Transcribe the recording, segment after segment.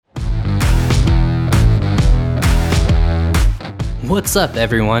What's up,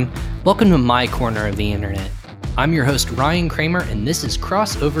 everyone? Welcome to my corner of the internet. I'm your host, Ryan Kramer, and this is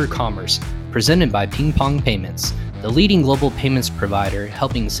Crossover Commerce, presented by Ping Pong Payments, the leading global payments provider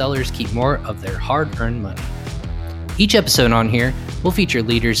helping sellers keep more of their hard-earned money. Each episode on here will feature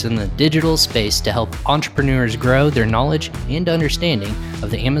leaders in the digital space to help entrepreneurs grow their knowledge and understanding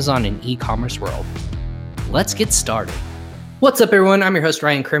of the Amazon and e-commerce world. Let's get started. What's up, everyone? I'm your host,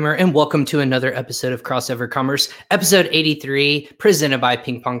 Ryan Kramer, and welcome to another episode of Crossover Commerce, episode 83, presented by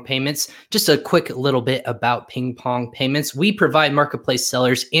Ping Pong Payments. Just a quick little bit about Ping Pong Payments. We provide marketplace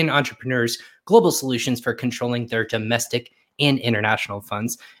sellers and entrepreneurs global solutions for controlling their domestic and international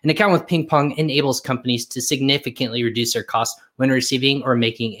funds. An account with Ping Pong enables companies to significantly reduce their costs when receiving or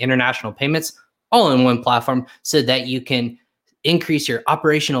making international payments all in one platform so that you can increase your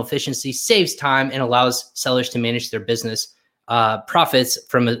operational efficiency, saves time, and allows sellers to manage their business profits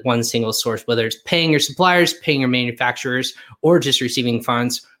from one single source, whether it's paying your suppliers, paying your manufacturers, or just receiving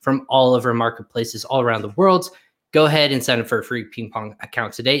funds from all over marketplaces all around the world. Go ahead and sign up for a free Ping Pong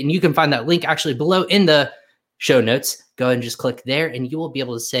account today. And you can find that link actually below in the show notes. Go ahead and just click there and you will be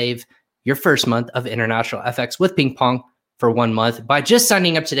able to save your first month of international FX with Ping Pong for 1 month by just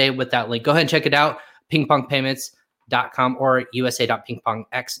signing up today with that link. Go ahead and check it out, pingpongpayments.com or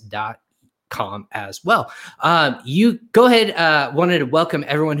usa.pingpongx.com as well. You go ahead. Wanted to welcome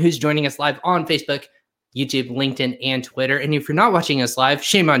everyone who's joining us live on Facebook, YouTube, LinkedIn, and Twitter. And if you're not watching us live,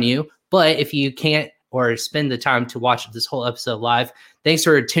 shame on you. But if you can't or spend the time to watch this whole episode live, thanks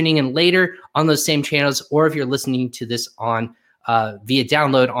for tuning in later on those same channels. Or if you're listening to this on via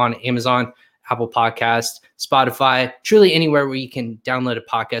download on Amazon, Apple Podcast, Spotify, truly anywhere where you can download a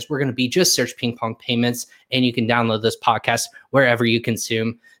podcast, we're going to be just search Ping Pong Payments and you can download this podcast wherever you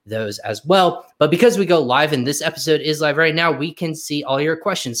consume those as well. But because we go live and this episode is live right now, we can see all your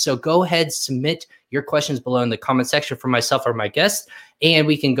questions. So go ahead, submit your questions below in the comment section for myself or my guest, and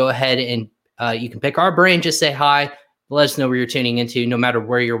we can go ahead and you can pick our brain, just say hi, let us know where you're tuning into, no matter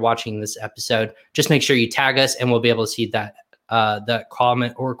where you're watching this episode. Just make sure you tag us and we'll be able to see that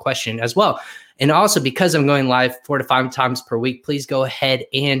comment or question as well. And also, because I'm going live 4 to 5 times per week, please go ahead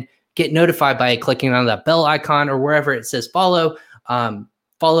and get notified by clicking on that bell icon or wherever it says follow.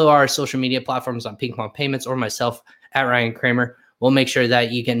 Follow our social media platforms on Ping Pong Payments or myself at Ryan Kramer. We'll make sure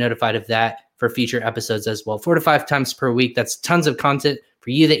that you get notified of that for future episodes as well. 4 to 5 times per week. That's tons of content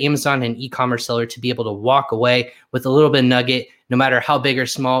for you, the Amazon and e-commerce seller, to be able to walk away with a little bit of nugget, no matter how big or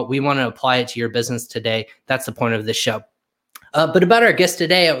small. We want to apply it to your business today. That's the point of this show. But about our guest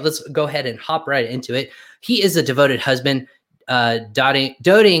today, let's go ahead and hop right into it. He is a devoted husband,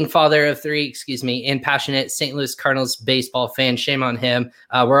 doting father of 3, and passionate St. Louis Cardinals baseball fan. Shame on him.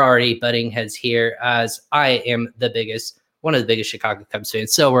 We're already butting heads here, as I am one of the biggest Chicago Cubs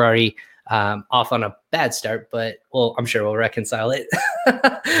fans. So we're already off on a bad start, but I'm sure we'll reconcile it.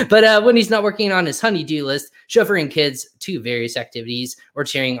 But when he's not working on his honey-do list, chauffeuring kids to various activities, or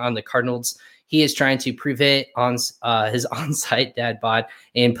cheering on the Cardinals, he is trying to prevent his on-site dad bod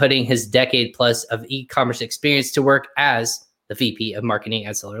and putting his decade plus of e-commerce experience to work as the VP of Marketing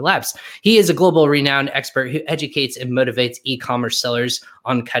at Seller Labs. He is a global renowned expert who educates and motivates e-commerce sellers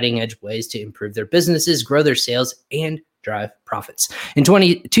on cutting-edge ways to improve their businesses, grow their sales, and drive profits. In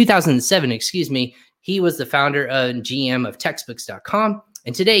 2007, he was the founder and GM of Textbooks.com,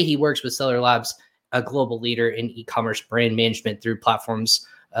 and today he works with Seller Labs, a global leader in e-commerce brand management through platforms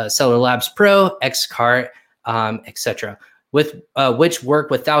Seller Labs Pro, Xcart, etc., with which work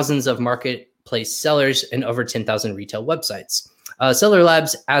with thousands of marketplace sellers and over 10,000 retail websites. Seller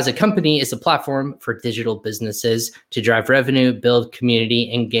Labs as a company is a platform for digital businesses to drive revenue, build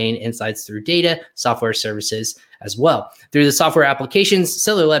community, and gain insights through data, software services as well. Through the software applications,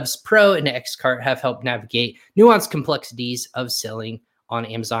 Seller Labs Pro and Xcart have helped navigate nuanced complexities of selling on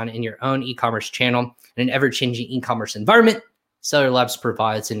Amazon in your own e-commerce channel. In an ever-changing e-commerce environment, Seller Labs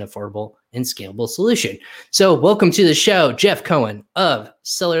provides an affordable and scalable solution. So welcome to the show, Jeff Cohen of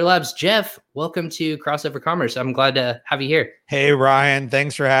Seller Labs. Jeff, welcome to Crossover Commerce. I'm glad to have you here. Hey, Ryan.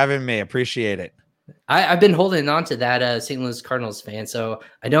 Thanks for having me. Appreciate it. I've been holding on to that St. Louis Cardinals fan, so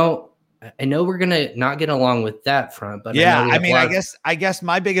I know we're going to not get along with that front. But yeah, I guess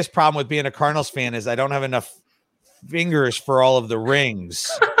my biggest problem with being a Cardinals fan is I don't have enough fingers for all of the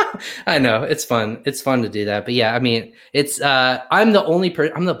rings. I know, it's fun. It's fun to do that. But yeah, I mean, it's I'm the only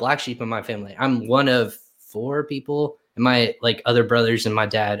I'm the black sheep in my family. I'm one of 4 people, and my other brothers and my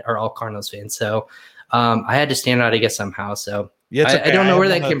dad are all Cardinals fans. So I had to stand out, I guess, somehow. So I don't know where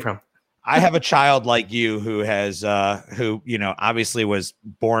that came from. I have a child like you who has who obviously was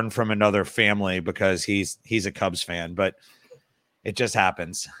born from another family because he's a Cubs fan, but it just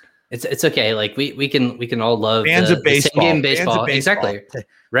happens. It's okay. Like we can all love fans of the same baseball. game, baseball. Exactly.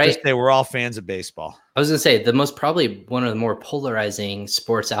 Right. Just say we're all fans of baseball. I was gonna say the most probably one of the more polarizing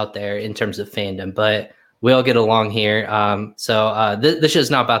sports out there in terms of fandom, but we all get along here. So this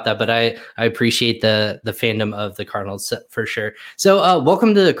show's not about that, but I appreciate the fandom of the Cardinals for sure. So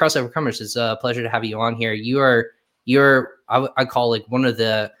welcome to the Crossover Commerce. It's a pleasure to have you on here. I call like one of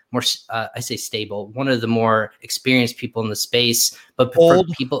the more I say stable, one of the more experienced people in the space, but old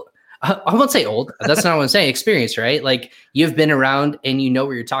for people. I won't say old. That's not what I'm saying. Experience, right? Like you've been around and you know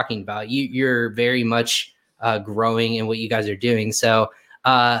what you're talking about. You're very much growing in what you guys are doing. So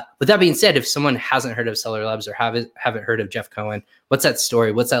with that being said, if someone hasn't heard of Seller Labs or haven't heard of Jeff Cohen, what's that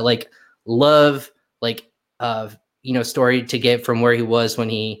story? What's that like love, like story to get from where he was when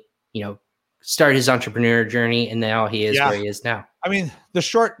he, started his entrepreneur journey and now he is where he is now? I mean, the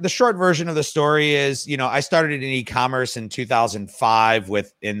short version of the story is, I started in e-commerce in 2005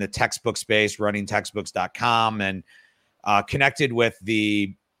 in the textbook space, running textbooks.com, and connected with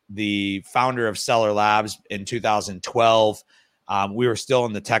the founder of Seller Labs in 2012. We were still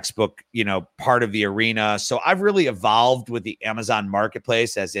in the textbook, part of the arena. So I've really evolved with the Amazon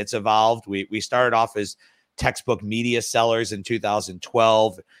marketplace as it's evolved. We started off as textbook media sellers in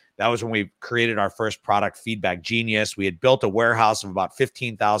 2012. That was when we created our first product, Feedback Genius. We had built a warehouse of about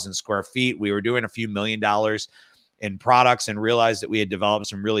 15,000 square feet. We were doing a few $1 million in products and realized that we had developed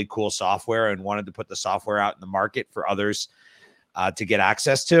some really cool software and wanted to put the software out in the market for others to get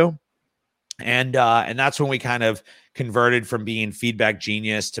access to. And that's when we kind of converted from being Feedback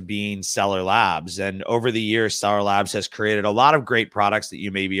Genius to being Seller Labs. And over the years, Seller Labs has created a lot of great products that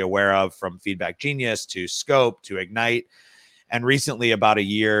you may be aware of, from Feedback Genius to Scope to Ignite. And recently, about a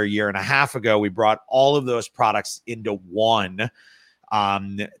year and a half ago, we brought all of those products into one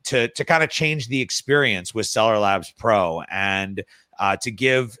to kind of change the experience with Seller Labs Pro and to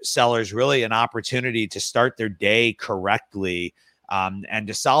give sellers really an opportunity to start their day correctly and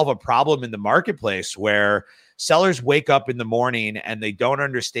to solve a problem in the marketplace where sellers wake up in the morning and they don't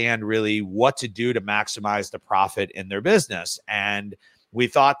understand really what to do to maximize the profit in their business. And we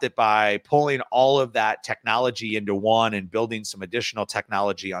thought that by pulling all of that technology into one and building some additional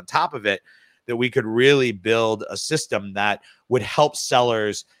technology on top of it, that we could really build a system that would help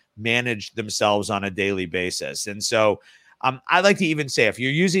sellers manage themselves on a daily basis. And so I like to even say, if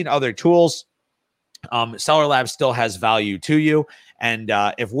you're using other tools, Seller Labs still has value to you. And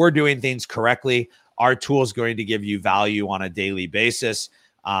if we're doing things correctly, our tool is going to give you value on a daily basis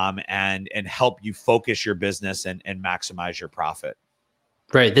and help you focus your business and maximize your profit.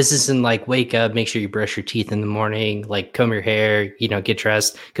 Right. This isn't like wake up, make sure you brush your teeth in the morning, like comb your hair, get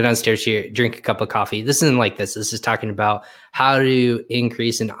dressed, go downstairs, drink a cup of coffee. This isn't like this. This is talking about how to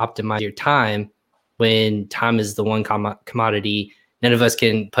increase and optimize your time when time is the one commodity none of us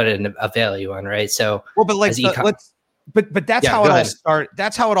can put a value on, right? So, well, but like, but that's how it all started.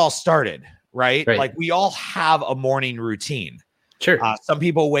 That's how it all started, right? Like we all have a morning routine. Sure. Some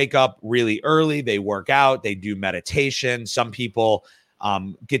people wake up really early. They work out. They do meditation. Some people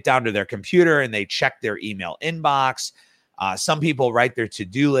get down to their computer and they check their email inbox. Some people write their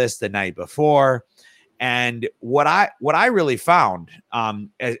to-do list the night before. And what I really found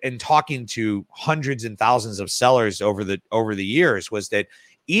in talking to hundreds and thousands of sellers over the years was that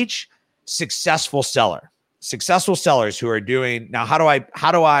each successful sellers who are doing now, how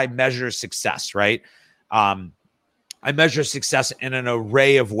do I measure success, right? I measure success in an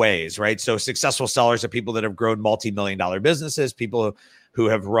array of ways, right? So successful sellers are people that have grown multi-million-dollar businesses, people who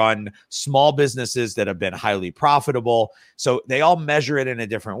have run small businesses that have been highly profitable. So they all measure it in a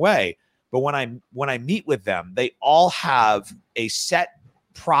different way. But when I meet with them, they all have a set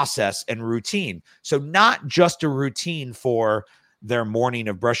process and routine. So not just a routine for their morning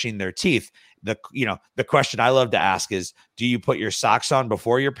of brushing their teeth. The question I love to ask is, do you put your socks on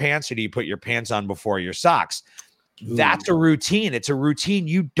before your pants, or do you put your pants on before your socks? Ooh. That's a routine. It's a routine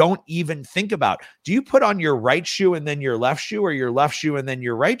you don't even think about. Do you put on your right shoe and then your left shoe, or your left shoe and then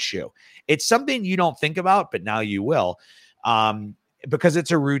your right shoe? It's something you don't think about, but now you will. Because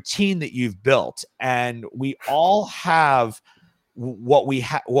it's a routine that you've built, and we all have what we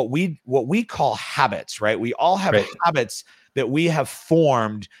call habits, right? We all have habits that we have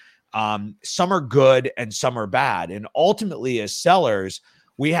formed. Some are good and some are bad. And ultimately, as sellers,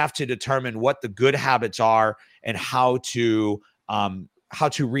 we have to determine what the good habits are and how to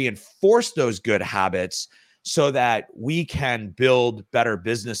reinforce those good habits so that we can build better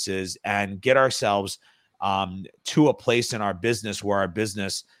businesses and get ourselves to a place in our business where our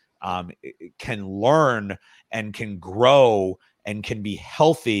business can learn and can grow and can be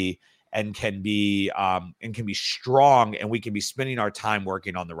healthy and can be strong, and we can be spending our time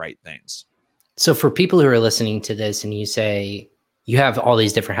working on the right things. So for people who are listening to this and you say you have all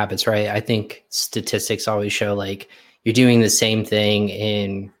these different habits, right? I think statistics always show like you're doing the same thing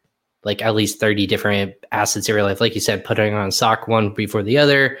in like at least 30 different assets of your life. Like you said, putting on sock one before the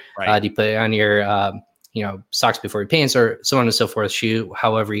other. Right. You put it on your, socks before your pants, or so on and so forth, shoe,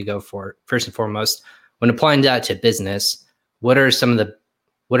 however you go for. First and foremost, when applying that to business, what are some of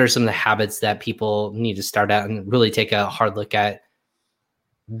the habits that people need to start out and really take a hard look at?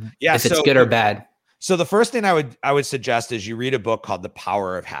 Yeah, if it's good or bad. So the first thing I would suggest is you read a book called The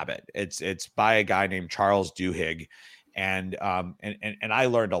Power of Habit. It's by a guy named Charles Duhigg. And I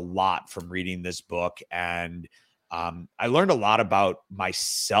learned a lot from reading this book. And I learned a lot about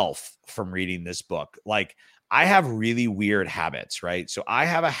myself from reading this book. Like, I have really weird habits, right? So I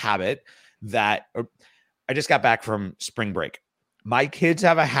have a habit that I just got back from spring break. My kids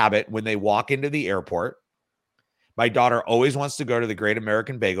have a habit when they walk into the airport. My daughter always wants to go to the Great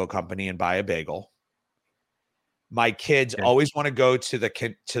American Bagel Company and buy a bagel. My kids always want to go to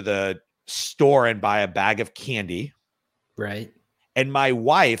the store and buy a bag of candy. Right. And my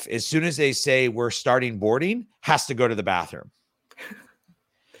wife, as soon as they say we're starting boarding, has to go to the bathroom.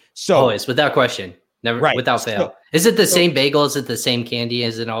 So always, without question, never, right. Without fail. Is it the same bagel? Is it the same candy?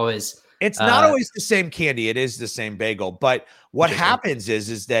 Is it always? It's not always the same candy. It is the same bagel. But what happens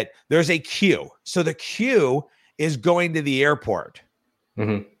is that there's a queue. So the queue is going to the airport.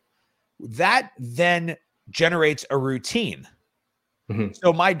 Mm-hmm. That then generates a routine. Mm-hmm.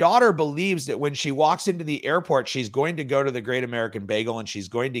 So my daughter believes that when she walks into the airport, she's going to go to the Great American Bagel and she's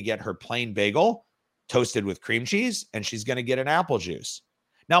going to get her plain bagel toasted with cream cheese, and she's going to get an apple juice.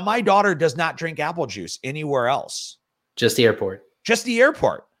 Now, my daughter does not drink apple juice anywhere else. Just the airport. Just the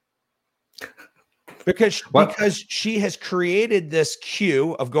airport. Because she has created this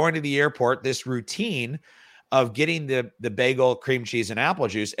queue of going to the airport, this routine of getting the bagel, cream cheese, and apple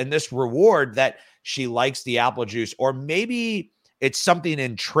juice, and this reward that she likes the apple juice, or maybe it's something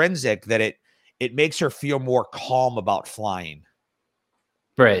intrinsic that it makes her feel more calm about flying.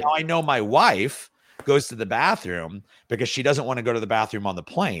 Right. Now, I know my wife goes to the bathroom because she doesn't want to go to the bathroom on the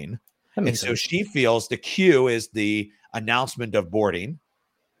plane. And so she feels the queue is the announcement of boarding,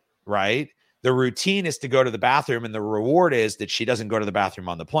 right? The routine is to go to the bathroom, and the reward is that she doesn't go to the bathroom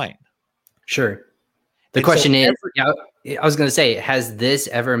on the plane. Sure. The question is, I was going to say, has this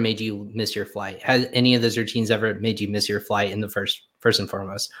ever made you miss your flight? Has any of those routines ever made you miss your flight in the first and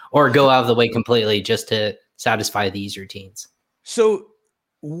foremost, or go out of the way completely just to satisfy these routines? So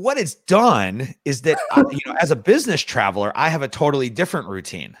what it's done is that, as a business traveler, I have a totally different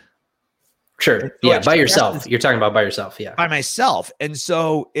routine. Sure. Yeah. By yourself. You're talking about by yourself. Yeah. By myself. And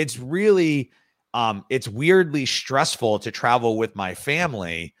so it's really, it's weirdly stressful to travel with my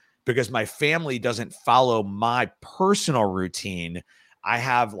family because my family doesn't follow my personal routine. I'm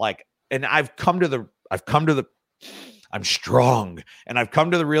strong, and I've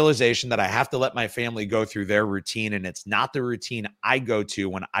come to the realization that I have to let my family go through their routine, and it's not the routine I go to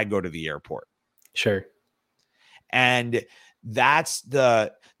when I go to the airport. Sure. And that's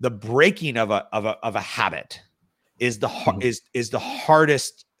the breaking of a habit is the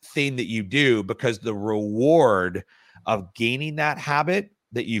hardest thing that you do, because the reward of gaining that habit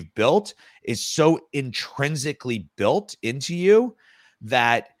that you've built is so intrinsically built into you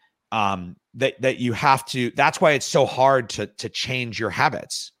that that you have to. That's why it's so hard to change your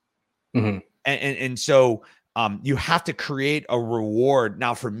habits. Mm-hmm. And so you have to create a reward.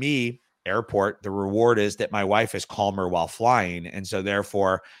 Now, for me, airport, the reward is that my wife is calmer while flying, and so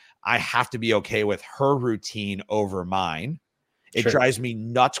therefore I have to be okay with her routine over mine. It drives me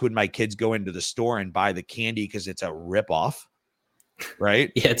nuts when my kids go into the store and buy the candy because it's a ripoff.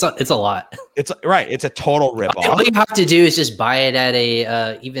 Right. Yeah, it's a lot. It's right. It's a total ripoff. All you have to do is just buy it at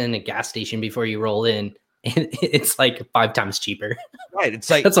even a gas station before you roll in, and it's like 5 times cheaper. Right. It's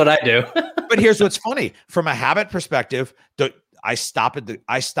like, that's what I do. But here's what's funny from a habit perspective. I stop at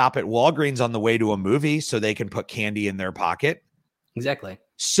Walgreens on the way to a movie so they can put candy in their pocket. Exactly.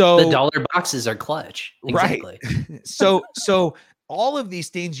 So the dollar boxes are clutch. Exactly. Right. So all of these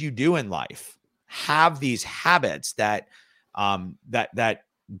things you do in life have these habits that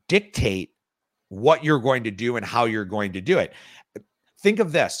dictate what you're going to do and how you're going to do it. Think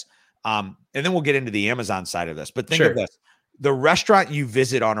of this. And then we'll get into the Amazon side of this, but think of this. The restaurant you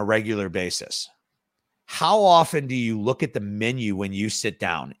visit on a regular basis, how often do you look at the menu when you sit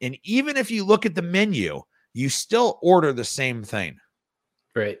down? And even if you look at the menu, you still order the same thing.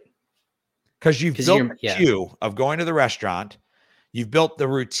 Right. Because you've built a queue of going to the restaurant. You've built the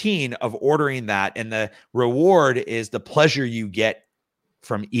routine of ordering that, and the reward is the pleasure you get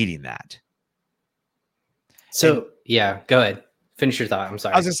from eating that. So yeah, go ahead. Finish your thought. I'm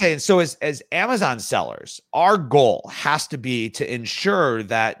sorry. I was just saying, so as Amazon sellers, our goal has to be to ensure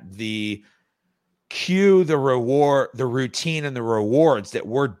that the cue, the reward, the routine, and the rewards that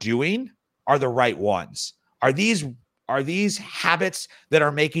we're doing are the right ones. Are these habits that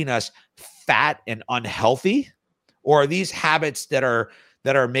are making us fat and unhealthy, or are these habits that are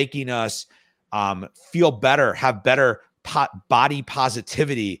making us feel better, have better body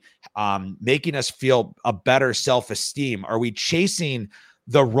positivity, making us feel a better self-esteem? Are we chasing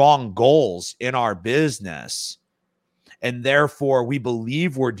the wrong goals in our business, and therefore we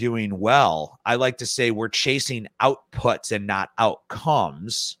believe we're doing well? I like to say we're chasing outputs and not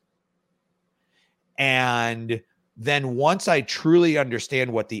outcomes. And then once I truly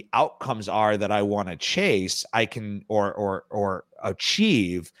understand what the outcomes are that I want to chase, I can or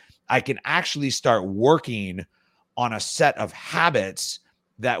achieve, I can actually start working on a set of habits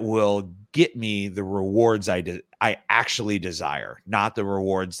that will get me the rewards I actually desire, not the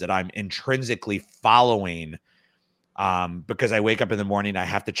rewards that I'm intrinsically following. Because I wake up in the morning, I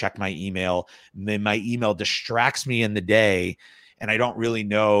have to check my email, and then my email distracts me in the day, and I don't really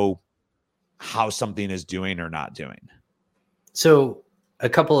know how something is doing or not doing. So a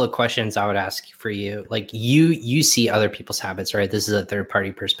couple of questions I would ask for you. Like you see other people's habits, right? This is a third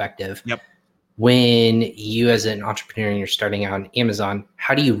party perspective. Yep. When you as an entrepreneur and you're starting out on Amazon,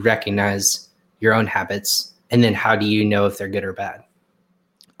 how do you recognize your own habits? And then how do you know if they're good or bad?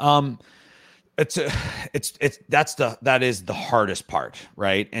 That is the hardest part,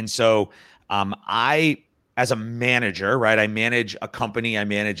 right? And so I, as a manager, right, I manage a company, I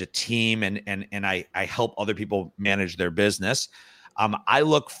manage a team, and I help other people manage their business. I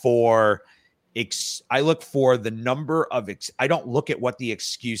look for the number of I don't look at what the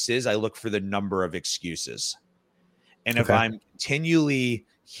excuse is. I look for the number of excuses. And if I'm continually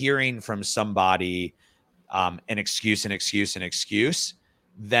hearing from somebody an excuse,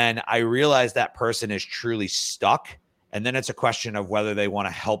 then I realize that person is truly stuck. And then it's a question of whether they want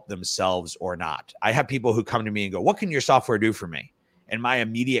to help themselves or not. I have people who come to me and go, "What can your software do for me?" And my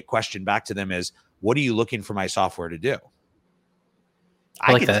immediate question back to them is, "What are you looking for my software to do?"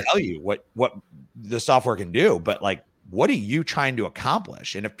 I can tell you what the software can do, but like, what are you trying to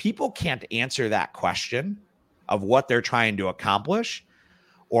accomplish? And if people can't answer that question of what they're trying to accomplish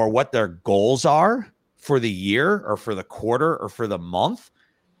or what their goals are for the year or for the quarter or for the month,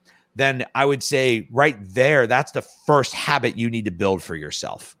 then I would say right there, that's the first habit you need to build for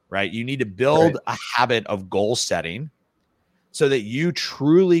yourself, right? You need to build a habit of goal setting so that you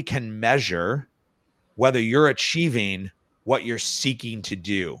truly can measure whether you're achieving what you're seeking to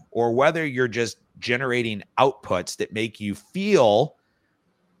do, or whether you're just generating outputs that make you feel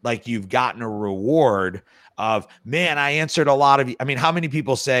like you've gotten a reward of, man, I answered a lot of, I mean, how many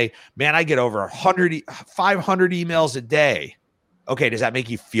people say, man, I get over 500 emails a day. Okay. Does that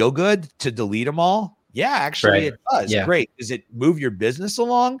make you feel good to delete them all? Yeah, actually it does. Yeah. Great. Does it move your business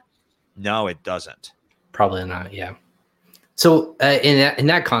along? No, it doesn't. Probably not. Yeah. So in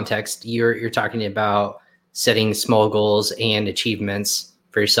that context, you're talking about setting small goals and achievements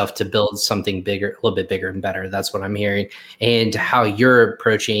for yourself to build something bigger, a little bit bigger and better. That's what I'm hearing. And how you're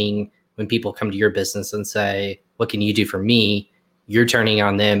approaching when people come to your business and say, "What can you do for me?" You're turning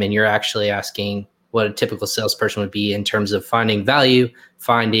on them and you're actually asking what a typical salesperson would be in terms of finding value,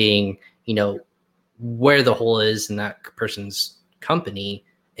 finding, where the hole is in that person's company.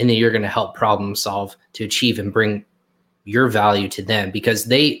 And then you're going to help problem solve to achieve and bring your value to them, because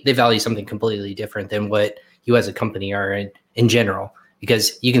they value something completely different than what you as a company are in general,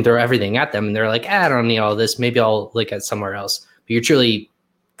 because you can throw everything at them and they're like, I don't need all this. Maybe I'll look at somewhere else. But you're truly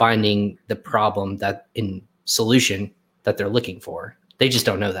finding the problem that in solution that they're looking for. They just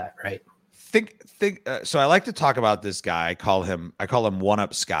don't know that. Right. So I like to talk about this guy. I call him One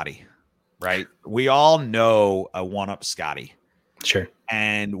Up Scotty, right? We all know a One Up Scotty. Sure.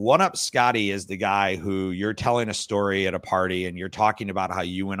 And One Up Scotty is the guy who you're telling a story at a party and you're talking about how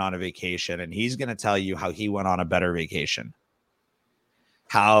you went on a vacation, and he's going to tell you how he went on a better vacation,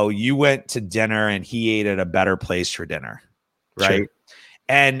 how you went to dinner and he ate at a better place for dinner. Right. Sure.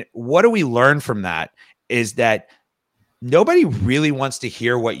 And what do we learn from that is that nobody really wants to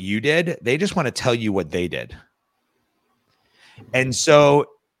hear what you did. They just want to tell you what they did. And so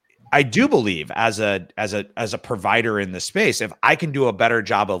I do believe as a provider in the space, if I can do a better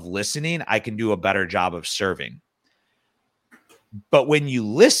job of listening, I can do a better job of serving. But when you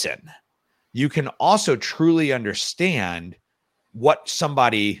listen, you can also truly understand what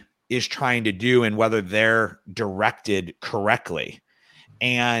somebody is trying to do and whether they're directed correctly.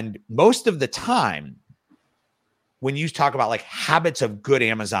 And most of the time, when you talk about like habits of good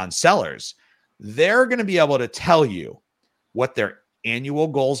Amazon sellers, they're going to be able to tell you what their annual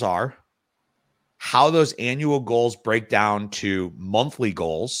goals are, how those annual goals break down to monthly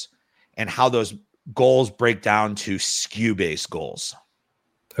goals, and how those goals break down to SKU-based goals.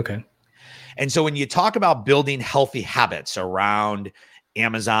 Okay. And so when you talk about building healthy habits around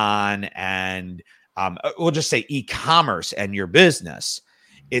Amazon and we'll just say e-commerce and your business,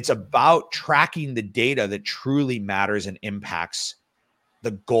 it's about tracking the data that truly matters and impacts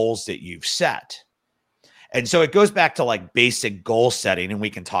the goals that you've set. And so it goes back to like basic goal setting, and we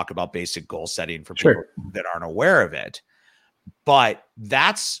can talk about basic goal setting for people that aren't aware of it. But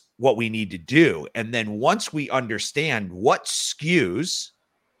that's what we need to do. And then once we understand what SKUs,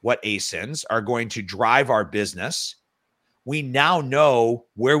 what ASINs are going to drive our business, we now know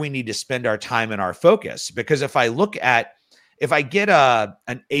where we need to spend our time and our focus. Because if I get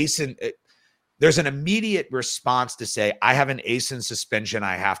an ASIN, there's an immediate response to say, I have an ASIN suspension,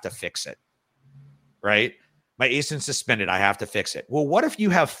 I have to fix it, right? My ASIN suspended, I have to fix it. Well, what if you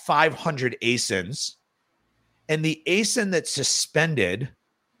have 500 ASINs and the ASIN that's suspended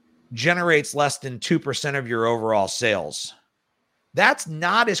generates less than 2% of your overall sales? That's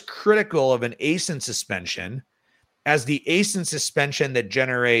not as critical of an ASIN suspension as the ASIN suspension that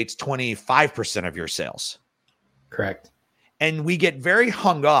generates 25% of your sales. Correct. And we get very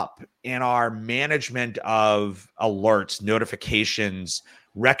hung up in our management of alerts, notifications,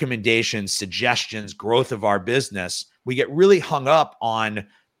 recommendations, suggestions, growth of our business. We get really hung up on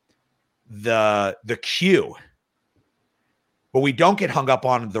the queue, but we don't get hung up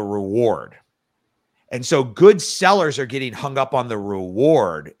on the reward. And so good sellers are getting hung up on the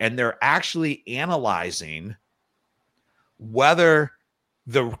reward, and they're actually analyzing whether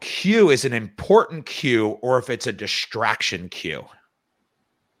the queue is an important queue or if it's a distraction queue.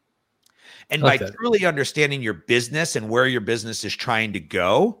 And by truly understanding your business and where your business is trying to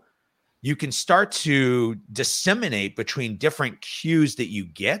go, you can start to disseminate between different cues that you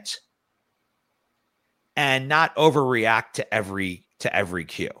get and not overreact to every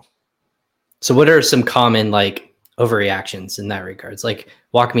cue. So what are some common like overreactions in that regards? Like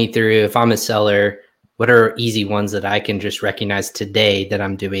walk me through, if I'm a seller, what are easy ones that I can just recognize today that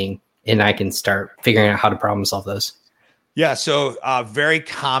I'm doing, and I can start figuring out how to problem solve those? Yeah. So very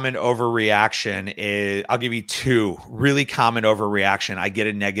common overreaction is, I'll give you two really common overreaction. I get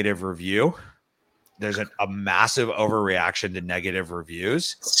a negative review. There's a massive overreaction to negative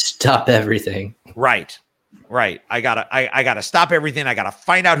reviews. Stop everything. Right. I gotta stop everything. I gotta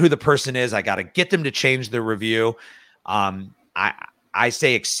find out who the person is. I gotta get them to change the review. I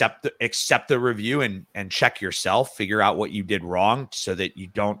say accept the review and check yourself, figure out what you did wrong so that you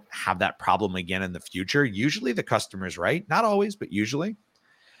don't have that problem again in the future. Usually the customer's right. Not always, but usually.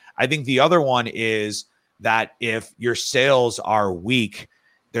 I think the other one is that if your sales are weak,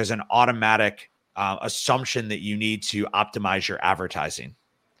 there's an automatic assumption that you need to optimize your advertising.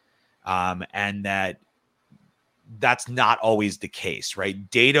 And that's not always the case, right?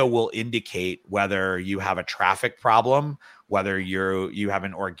 Data will indicate whether you have a traffic problem, whether you have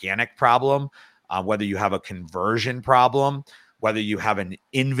an organic problem, whether you have a conversion problem, whether you have an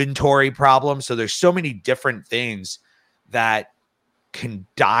inventory problem. So there's so many different things that can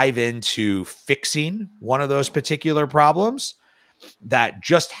dive into fixing one of those particular problems, that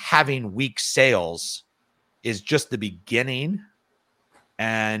just having weak sales is just the beginning,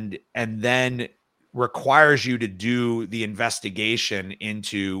 and then requires you to do the investigation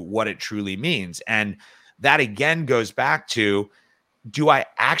into what it truly means. And that again goes back to, do I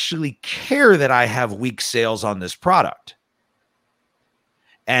actually care that I have weak sales on this product?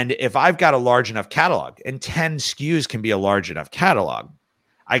 And if I've got a large enough catalog, and 10 SKUs can be a large enough catalog,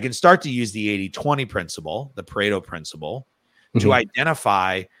 I can start to use the 80-20 principle, the Pareto principle, to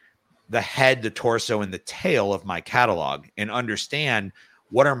identify the head, the torso, and the tail of my catalog, and understand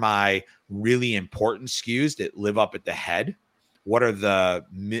what are my really important SKUs that live up at the head? What are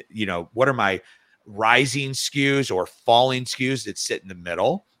what are my rising SKUs or falling SKUs that sit in the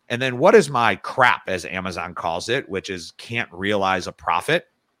middle? And then what is my crap, as Amazon calls it, which is can't realize a profit,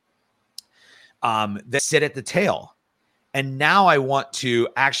 that sit at the tail? And now I want to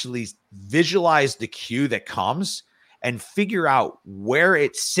actually visualize the queue that comes and figure out where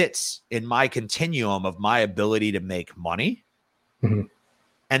it sits in my continuum of my ability to make money.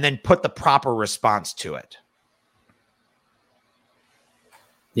 And then put the proper response to it.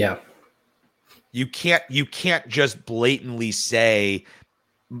 Yeah. You can't just blatantly say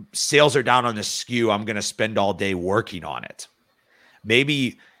sales are down on the SKU, I'm going to spend all day working on it.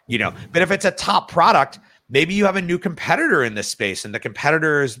 Maybe, but if it's a top product, Maybe you have a new competitor in this space and the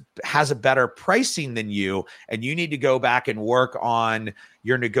competitor has a better pricing than you, and you need to go back and work on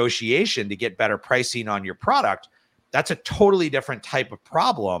your negotiation to get better pricing on your product. That's a totally different type of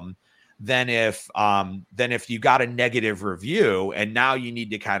problem than if you got a negative review and now you need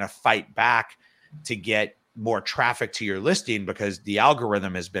to kind of fight back to get more traffic to your listing because the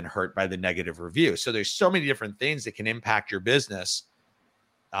algorithm has been hurt by the negative review. So there's so many different things that can impact your business,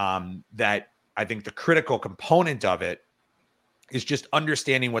 that I think the critical component of it is just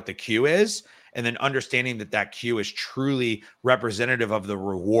understanding what the queue is, and then understanding that that queue is truly representative of the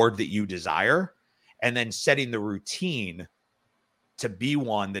reward that you desire, and then setting the routine to be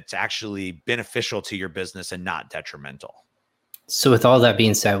one that's actually beneficial to your business and not detrimental. So with all that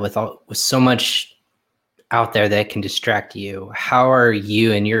being said, with so much out there that can distract you, how are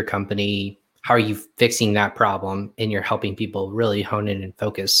you and your company, how are you fixing that problem, and you're helping people really hone in and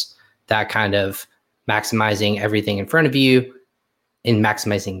focus that kind of maximizing everything in front of you and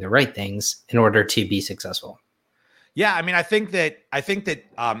maximizing the right things in order to be successful? Yeah, I mean, I think that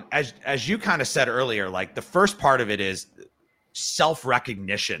as you kind of said earlier, like the first part of it is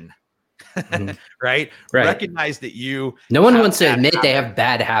self-recognition, Mm-hmm. right? Recognize that no one wants to admit they have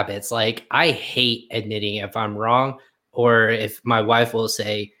bad habits. Like, I hate admitting if I'm wrong, or if my wife will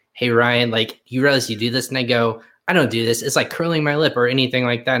say, "Hey, Ryan, like, you realize you do this?" And I go, "I don't do this." It's like curling my lip or anything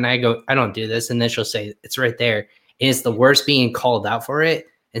like that. And I go, "I don't do this." And then she'll say, "It's right there." And it's the worst being called out for it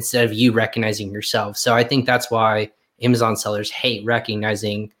instead of you recognizing yourself. So I think that's why Amazon sellers hate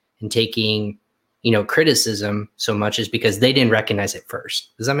recognizing and taking, criticism so much, is because they didn't recognize it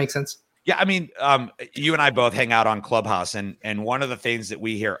first. Does that make sense? Yeah, I mean, you and I both hang out on Clubhouse, and one of the things that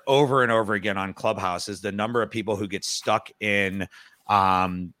we hear over and over again on Clubhouse is the number of people who get stuck in.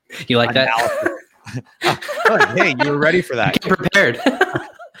 You like that? Hey, you were ready for that. Get prepared.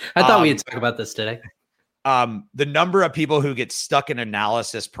 I thought we'd talk about this today. The number of people who get stuck in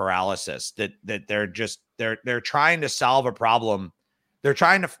analysis paralysis, that they're trying to solve a problem. They're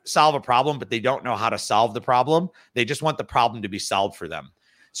trying to solve a problem, but they don't know how to solve the problem. They just want the problem to be solved for them.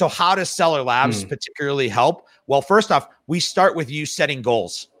 So how does Seller Labs particularly help? Well, first off, we start with you setting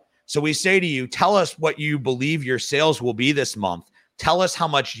goals. So we say to you, tell us what you believe your sales will be this month. Tell us how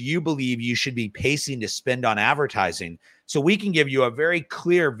much you believe you should be pacing to spend on advertising, so we can give you a very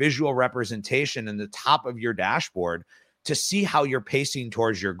clear visual representation in the top of your dashboard to see how you're pacing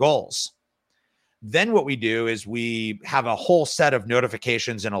towards your goals. Then what we do is we have a whole set of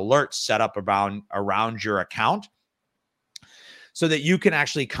notifications and alerts set up around your account, so that you can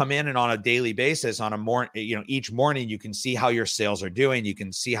actually come in and on a daily basis, each morning, you can see how your sales are doing. You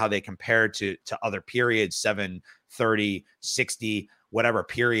can see how they compare to other periods, 7, 30, 60, whatever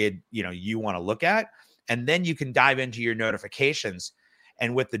period, you want to look at. And then you can dive into your notifications.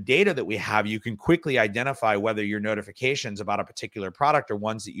 And with the data that we have, you can quickly identify whether your notifications about a particular product are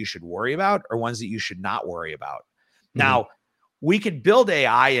ones that you should worry about or ones that you should not worry about. Mm-hmm. Now, we could build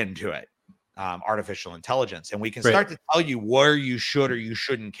AI into it. Artificial intelligence, and we can start to tell you where you should or you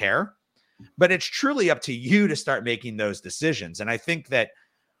shouldn't care, but it's truly up to you to start making those decisions. And I think that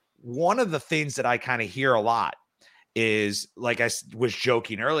one of the things that I kind of hear a lot is, like I was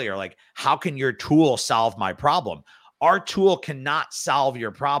joking earlier, like, how can your tool solve my problem? Our tool cannot solve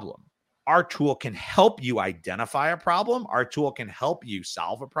your problem. Our tool can help you identify a problem. Our tool can help you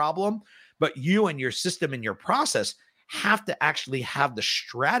solve a problem, but you and your system and your process have to actually have the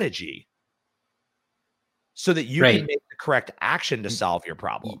strategy so that you can make the correct action to solve your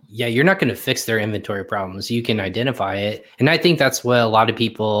problem. Yeah, you're not going to fix their inventory problems. You can identify it. And I think that's what a lot of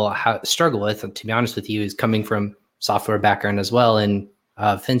people struggle with, to be honest with you, is coming from software background as well. And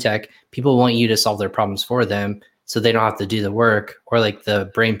fintech, people want you to solve their problems for them so they don't have to do the work or like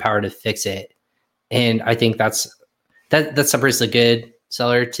the brain power to fix it. And I think that separates the good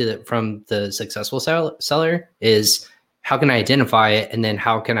seller from the successful seller, is how can I identify it? And then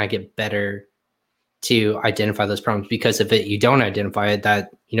how can I get better to identify those problems? Because if you don't identify it,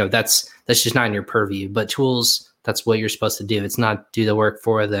 that's just not in your purview. But tools, that's what you're supposed to do. It's not do the work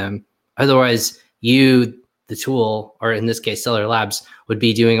for them. Otherwise, the tool, or in this case, Seller Labs, would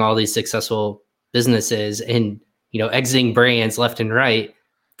be doing all these successful businesses and exiting brands left and right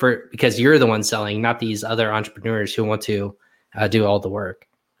because you're the one selling, not these other entrepreneurs who want to do all the work.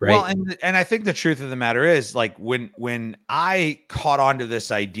 Right. Well, and I think the truth of the matter is, like, when I caught on to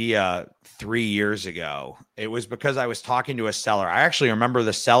this idea 3 years ago, it was because I was talking to a seller. I actually remember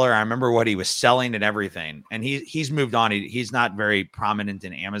the seller. I remember what he was selling and everything. And he's moved on. He's not very prominent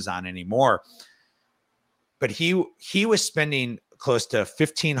in Amazon anymore. But he was spending close to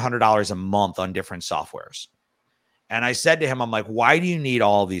 $1,500 a month on different softwares. And I said to him, I'm like, why do you need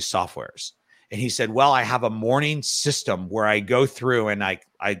all these softwares? And he said, well, I have a morning system where I go through and I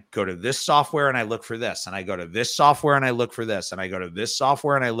go to this software and I look for this, and I go to this software and I look for this, and I go to this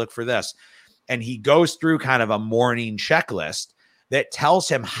software and I look for this. And he goes through kind of a morning checklist that tells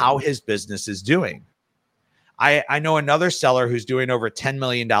him how his business is doing. I know another seller who's doing over $10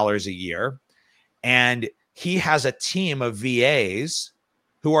 million a year, and he has a team of VAs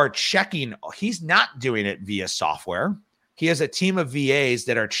who are checking. He's not doing it via software. He has a team of VAs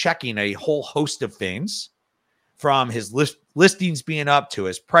that are checking a whole host of things, from his listings being up to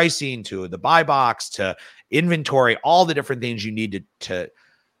his pricing, to the buy box, to inventory, all the different things you need to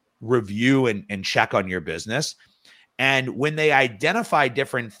review and check on your business. And when they identify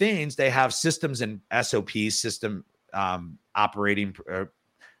different things, they have systems and SOPs,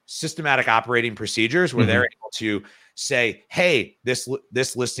 systematic operating procedures, where they're able to say, hey, this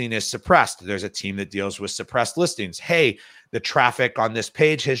listing is suppressed. There's a team that deals with suppressed listings. Hey, the traffic on this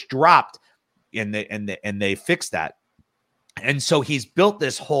page has dropped, and they fix that. And so he's built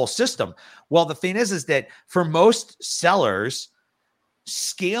this whole system. Well, the thing is that for most sellers,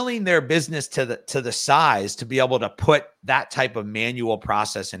 scaling their business to the size to be able to put that type of manual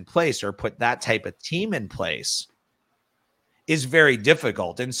process in place, or put that type of team in place, is very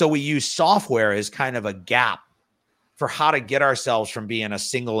difficult. And so we use software as kind of a gap for how to get ourselves from being a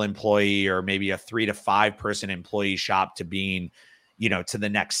single employee or maybe a 3 to 5 person employee shop to being, to the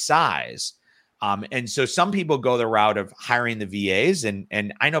next size. And so some people go the route of hiring the VAs,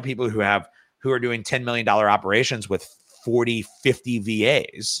 and I know people who are doing $10 million operations with 40, 50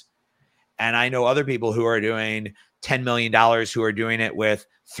 VAs. And I know other people who are doing $10 million who are doing it with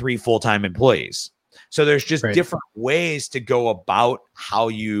 3 full-time employees. So there's just different ways to go about how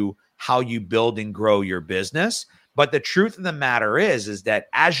you build and grow your business. But the truth of the matter is that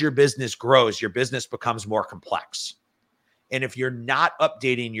as your business grows, your business becomes more complex. And if you're not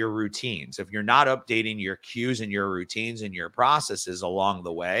updating your routines, if you're not updating your cues and your routines and your processes along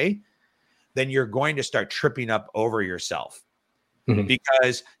the way, then you're going to start tripping up over yourself.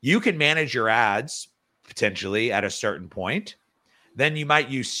 Because you can manage your ads potentially at a certain point. Then you might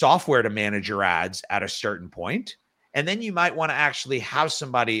use software to manage your ads at a certain point. And then you might want to actually have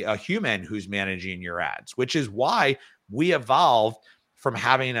somebody, a human, who's managing your ads, which is why we evolved from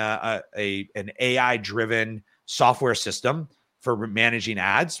having an AI-driven software system for managing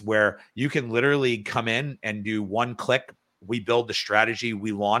ads, where you can literally come in and do one click. We build the strategy,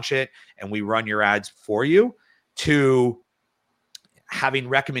 we launch it, and we run your ads for you, to having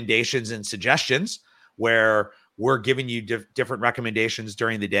recommendations and suggestions where we're giving you different recommendations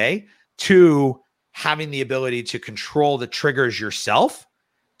during the day, to having the ability to control the triggers yourself,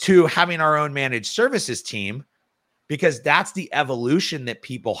 to having our own managed services team, because that's the evolution that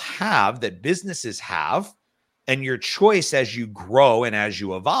people have, that businesses have. And your choice as you grow and as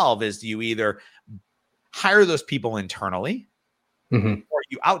you evolve is you either hire those people internally, or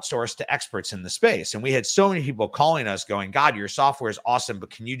you outsource to experts in the space. And we had so many people calling us going, God, your software is awesome, but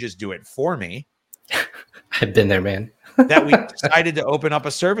can you just do it for me? I've been there, man. That we decided to open up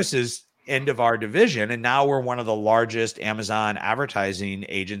a services end of our division. And now we're one of the largest Amazon advertising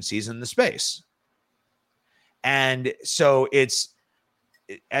agencies in the space. And so it's,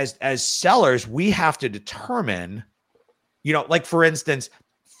 as sellers, we have to determine, like for instance,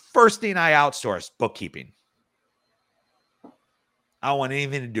 first thing I outsource, bookkeeping. I don't want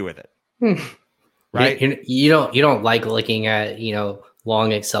anything to do with it. Right? You don't like looking at,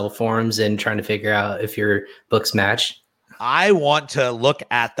 long Excel forms and trying to figure out if your books match. I want to look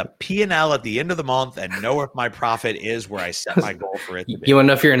at the P&L at the end of the month and know if my profit is where I set my goal for it to be. You want to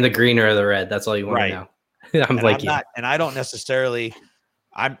know if you're in the green or the red. That's all you want to know. And I don't necessarily,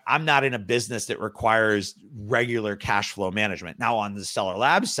 I'm not in a business that requires regular cash flow management. Now on the Seller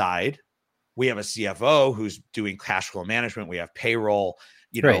Lab side, we have a CFO who's doing cash flow management. We have payroll,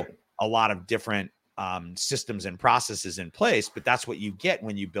 a lot of different systems and processes in place, but that's what you get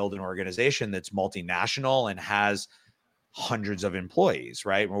when you build an organization that's multinational and has hundreds of employees,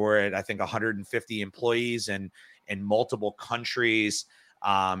 right? We're at, I think, 150 employees in multiple countries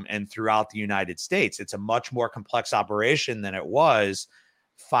and throughout the United States. It's a much more complex operation than it was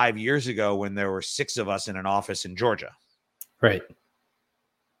 5 years ago when there were 6 of us in an office in Georgia. Right.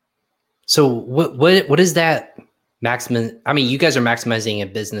 So what is that maximum? I mean, you guys are maximizing a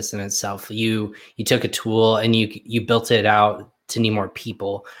business in itself. You took a tool and you built it out to need more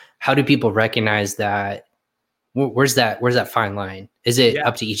people. How do people recognize that? Where's that fine line? Is it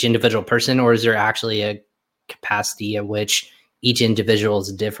up to each individual person, or is there actually a capacity at which each individual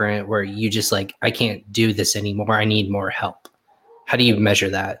is different, where you just like, I can't do this anymore, I need more help? How do you measure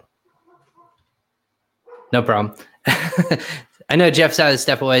that? No problem. I know Jeff's had to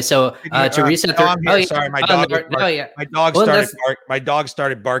step away. So to reset the. I'm here. Yeah. Sorry, my dog. Yeah. My dog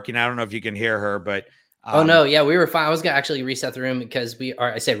started barking. I don't know if you can hear her, but. Oh no, yeah, we were fine. I was gonna actually reset the room because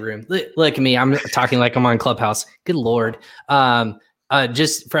I say room. Look at me, I'm talking like I'm on Clubhouse. Good Lord.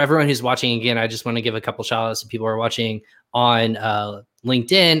 Just for everyone who's watching again, I just want to give a couple shout outs to people who are watching on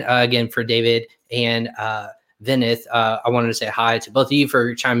LinkedIn. Again, for David and Vinith, I wanted to say hi to both of you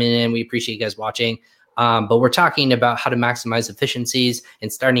for chiming in. We appreciate you guys watching. But we're talking about how to maximize efficiencies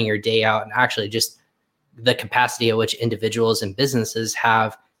and starting your day out, and actually just the capacity at which individuals and businesses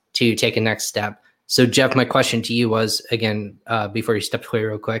have to take a next step. So, Jeff, my question to you was, again, before you step away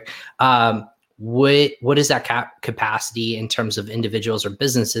real quick, what is that capacity in terms of individuals or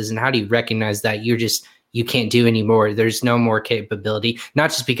businesses, and how do you recognize that you can't do anymore? There's no more capability, not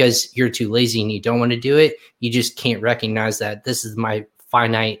just because you're too lazy and you don't want to do it. You just can't recognize that this is my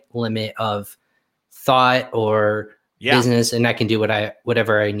finite limit of thought or business, and I can do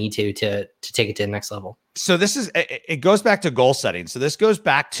whatever I need to take it to the next level. So it goes back to goal setting. So this goes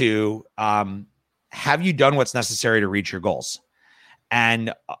back to, have you done what's necessary to reach your goals?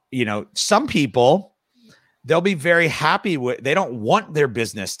 And, some people, they'll be very happy they don't want their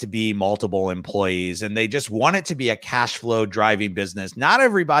business to be multiple employees, and they just want it to be a cash flow driving business. Not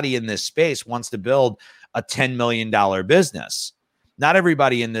everybody in this space wants to build a $10 million business. Not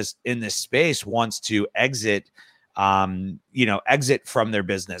everybody in this space wants to exit from their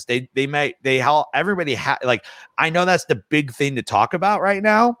business. I know that's the big thing to talk about right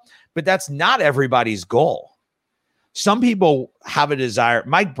now, but that's not everybody's goal. Some people have a desire.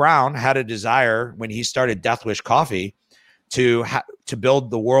 Mike Brown had a desire when he started Death Wish Coffee to build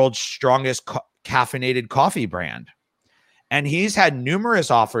the world's strongest caffeinated coffee brand. And he's had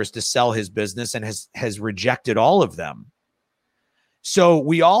numerous offers to sell his business and has rejected all of them. So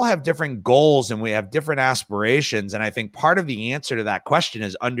we all have different goals and we have different aspirations. And I think part of the answer to that question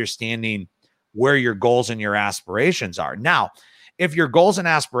is understanding where your goals and your aspirations are. Now, if your goals and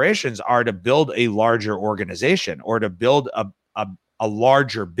aspirations are to build a larger organization or to build a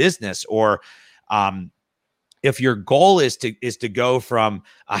larger business, or if your goal is to go from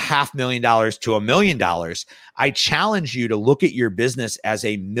 $500,000 to $1 million, I challenge you to look at your business as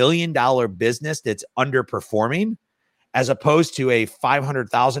 $1 million business that's underperforming, as opposed to a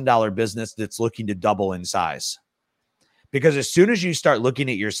 $500,000 business that's looking to double in size. Because as soon as you start looking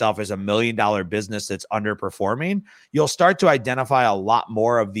at yourself as $1 million business that's underperforming, you'll start to identify a lot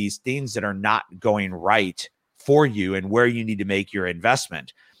more of these things that are not going right for you and where you need to make your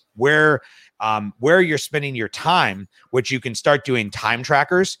investment, where you're spending your time, which you can start doing time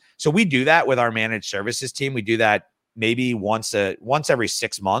trackers. So we do that with our managed services team. We do that maybe once every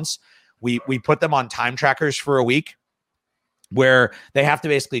 6 months. We put them on time trackers for a week, where they have to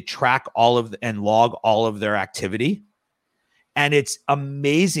basically track and log all of their activity. And it's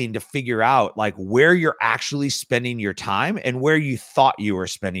amazing to figure out like where you're actually spending your time and where you thought you were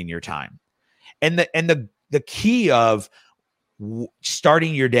spending your time. And the key of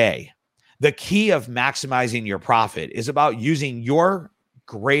starting your day, the key of maximizing your profit is about using your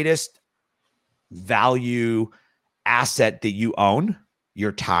greatest value asset that you own,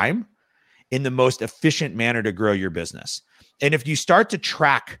 your time, in the most efficient manner to grow your business. And if you start to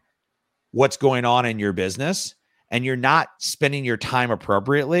track what's going on in your business and you're not spending your time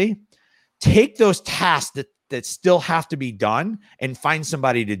appropriately, take those tasks that still have to be done and find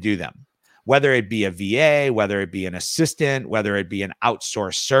somebody to do them, whether it be a VA, whether it be an assistant, whether it be an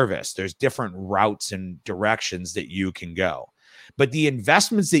outsourced service. There's different routes and directions that you can go. But the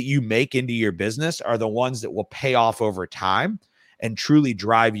investments that you make into your business are the ones that will pay off over time and truly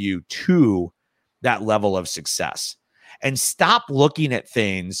drive you to that level of success. And stop looking at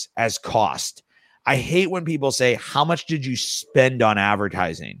things as cost. I hate when people say, how much did you spend on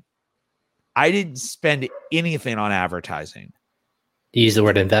advertising? I didn't spend anything on advertising. You use the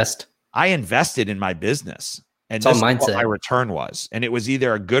word invest. I invested in my business, and this is what my return was. And it was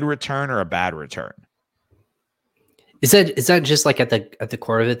either a good return or a bad return. Is that just like at the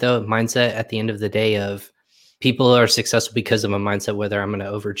core of it though? Mindset at the end of the day of people are successful because of a mindset, whether I'm going to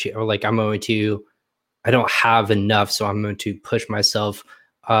overachieve or like I don't have enough, so I'm going to push myself.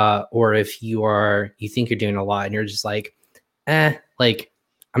 Or if you think you're doing a lot and you're just like, like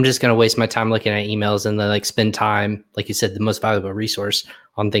I'm just going to waste my time looking at emails and then like spend time, like you said, the most valuable resource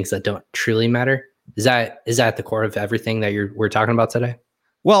on things that don't truly matter. Is that at the core of everything that we're talking about today?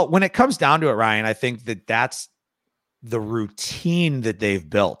 Well, when it comes down to it, Ryan, I think that's the routine that they've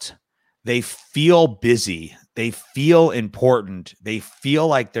built. They feel busy. They feel important. They feel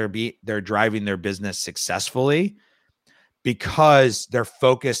like they're driving their business successfully because they're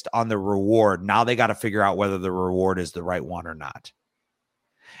focused on the reward. Now they got to figure out whether the reward is the right one or not.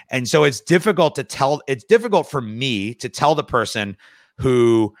 And so it's difficult for me to tell the person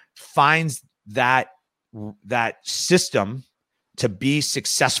who finds that system to be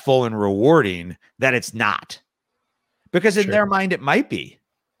successful and rewarding that it's not. Because in their mind, it might be.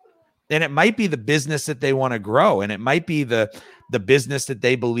 And it might be the business that they want to grow. And it might be the business that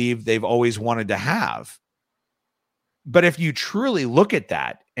they believe they've always wanted to have. But if you truly look at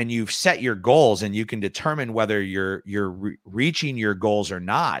that and you've set your goals and you can determine whether you're reaching your goals or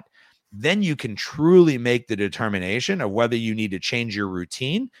not, then you can truly make the determination of whether you need to change your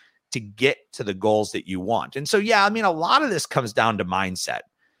routine to get to the goals that you want. And so, yeah, I mean, a lot of this comes down to mindset.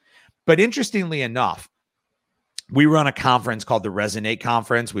 But interestingly enough, we run a conference called the Resonate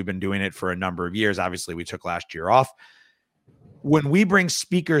Conference. We've been doing it for a number of years. Obviously, we took last year off. When we bring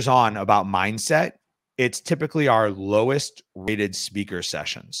speakers on about mindset, it's typically our lowest rated speaker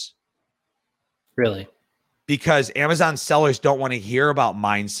sessions. Really? Because Amazon sellers don't want to hear about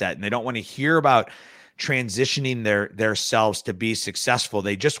mindset and they don't want to hear about transitioning their selves to be successful.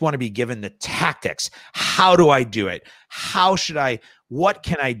 They just want to be given the tactics. How do I do it? What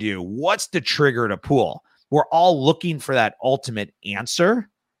can I do? What's the trigger to pull? We're all looking for that ultimate answer.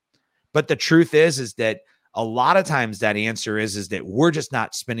 But the truth is that a lot of times that answer is that we're just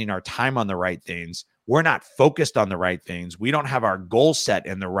not spending our time on the right things. We're not focused on the right things. We don't have our goal set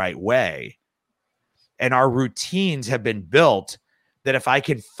in the right way. And our routines have been built that if I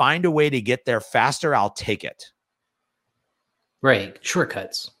can find a way to get there faster, I'll take it. Right.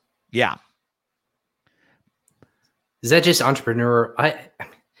 Shortcuts. Yeah. Is that just entrepreneur?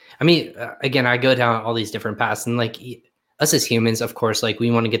 I mean, again, I go down all these different paths, and like us as humans, of course, like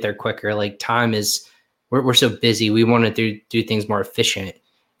we want to get there quicker. Like time is, we're so busy. We want to do things more efficient.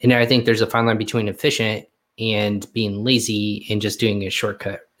 And I think there's a fine line between efficient and being lazy and just doing a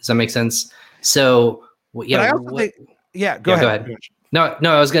shortcut. Does that make sense? So, yeah. Go ahead. No,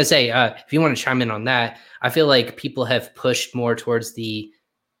 I was going to say, if you want to chime in on that, I feel like people have pushed more towards the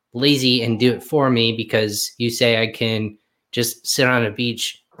lazy and do it for me, because you say I can just sit on a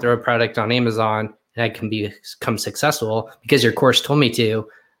beach, throw a product on Amazon, and I can become successful because your course told me to,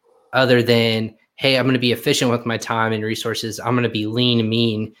 other than, hey, I'm going to be efficient with my time and resources. I'm going to be lean and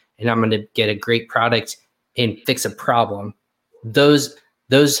mean, and I'm going to get a great product and fix a problem. Those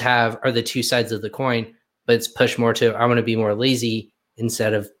are the two sides of the coin, but it's pushed more to, I want to be more lazy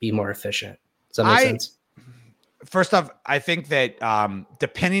instead of be more efficient. Does that make sense? First off, I think that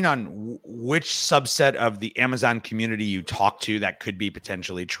depending on which subset of the Amazon community you talk to, that could be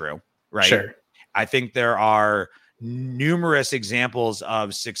potentially true, right? Sure. I think there are numerous examples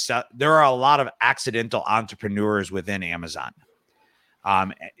of success. There are a lot of accidental entrepreneurs within Amazon.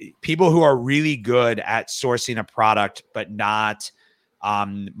 People who are really good at sourcing a product, but not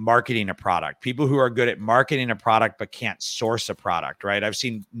marketing a product. People who are good at marketing a product, but can't source a product, right? I've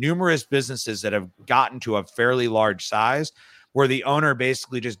seen numerous businesses that have gotten to a fairly large size where the owner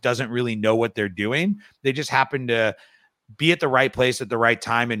basically just doesn't really know what they're doing. They just happen to be at the right place at the right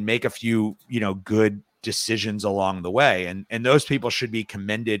time and make a few, good decisions along the way. And those people should be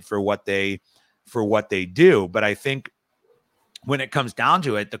commended for what they do. But I think when it comes down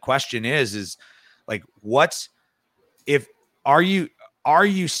to it, the question is like, are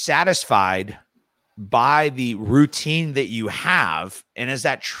you satisfied by the routine that you have? And is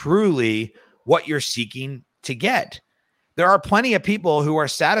that truly what you're seeking to get? There are plenty of people who are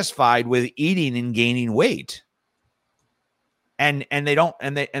satisfied with eating and gaining weight. And they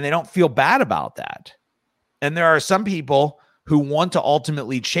don't feel bad about that. And there are some people who want to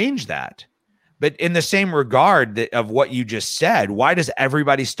ultimately change that. But in the same regard of what you just said, why does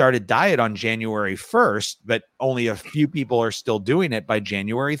everybody start a diet on January 1st, but only a few people are still doing it by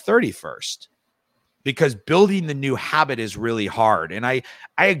January 31st? Because building the new habit is really hard. And I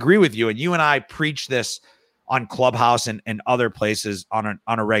agree with you. And you and I preach this on Clubhouse and other places on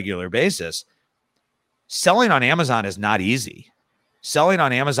a regular basis. Selling on Amazon is not easy. Selling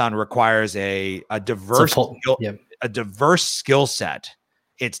on Amazon requires a diverse skill set.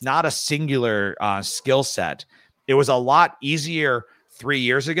 It's not a singular skill set. It was a lot easier 3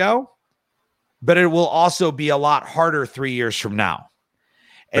 years ago, but it will also be a lot harder 3 years from now.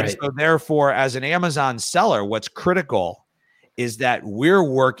 And so therefore, as an Amazon seller, what's critical is that we're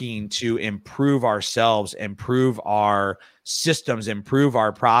working to improve ourselves, improve our systems, improve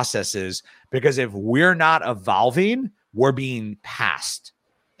our processes, because if we're not evolving, we're being passed.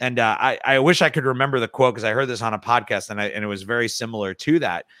 And I wish I could remember the quote, because I heard this on a podcast and it was very similar to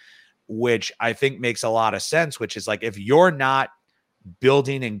that, which I think makes a lot of sense, which is like, if you're not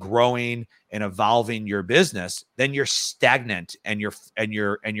building and growing and evolving your business, then you're stagnant and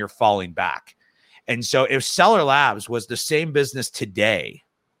you're falling back. And so if Seller Labs was the same business today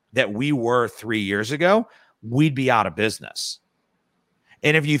that we were 3 years ago, we'd be out of business.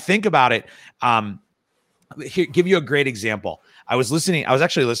 And if you think about it, here, give you a great example. I was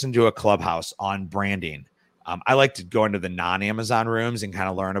actually listening to a Clubhouse on branding. I like to go into the non-Amazon rooms and kind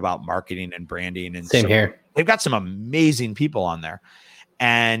of learn about marketing and branding. And same here. They've got some amazing people on there.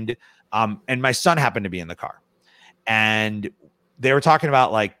 And my son happened to be in the car, and they were talking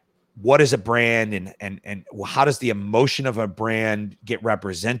about like, what is a brand and how does the emotion of a brand get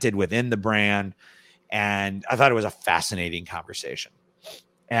represented within the brand? And I thought it was a fascinating conversation.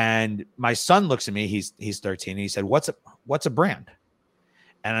 And my son looks at me, he's 13, and he said, what's a brand?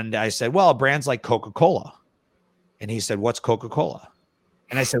 And I said, well, a brand's like Coca-Cola. And he said, what's Coca-Cola?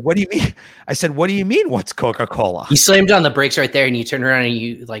 And I said, what do you mean? I said, what do you mean, what's Coca-Cola? You slammed on the brakes right there, and you turn around and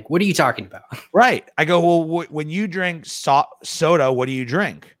you like, what are you talking about? Right. I go, well, when you drink soda, what do you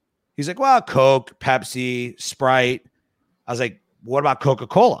drink? He's like, well, Coke, Pepsi, Sprite. I was like, what about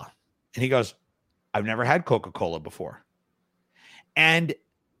Coca-Cola? And he goes, I've never had Coca-Cola before. And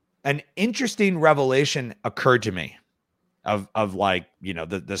an interesting revelation occurred to me of like, you know,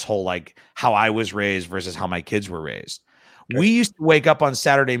 this whole like how I was raised versus how my kids were raised. Okay. We used to wake up on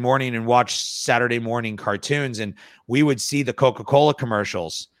Saturday morning and watch Saturday morning cartoons, and we would see the Coca-Cola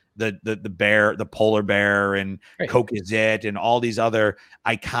commercials, the bear, the polar bear, and right. Coke is it, and all these other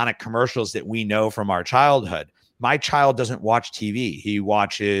iconic commercials that we know from our childhood. My child doesn't watch TV. He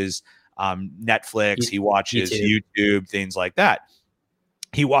watches Netflix, he watches YouTube, things like that.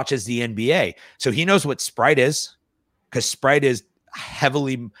 He watches the NBA. So he knows what Sprite is, because Sprite is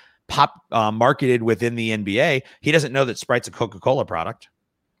heavily marketed within the NBA. He doesn't know that Sprite's a Coca-Cola product.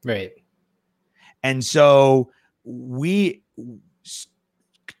 Right. And so the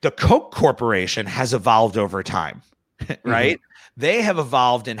Coke Corporation has evolved over time, right? Mm-hmm. They have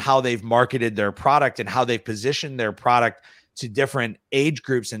evolved in how they've marketed their product and how they've positioned their product to different age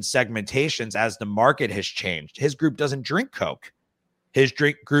groups and segmentations as the market has changed. His group doesn't drink Coke. His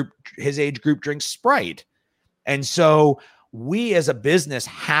age group drinks Sprite. And so we as a business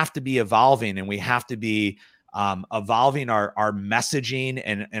have to be evolving, and we have to be evolving our messaging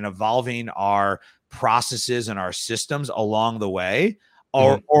and evolving our processes and our systems along the way,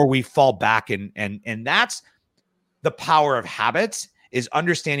 or we fall back. And that's the power of habits, is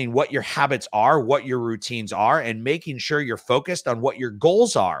understanding what your habits are, what your routines are, and making sure you're focused on what your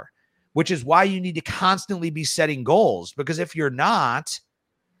goals are, which is why you need to constantly be setting goals. Because if you're not,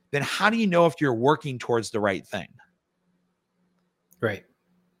 then how do you know if you're working towards the right thing? Right.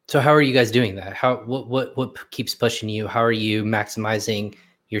 So how are you guys doing that? What keeps pushing you? How are you maximizing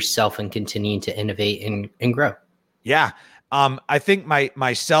yourself and continuing to innovate and grow? Yeah. I think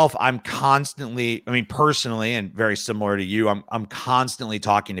myself, I'm constantly, personally, and very similar to you, I'm constantly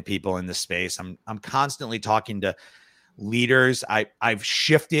talking to people in this space. I'm constantly talking to leaders. I've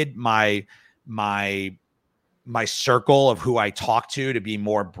shifted my circle of who I talk to be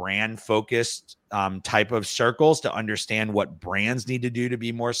more brand focused type of circles, to understand what brands need to do to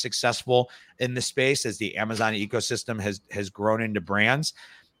be more successful in the space as the Amazon ecosystem has grown into brands.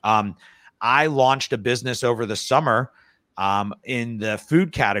 I launched a business over the summer in the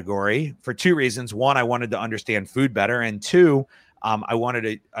food category for two reasons. One, I wanted to understand food better. And two, I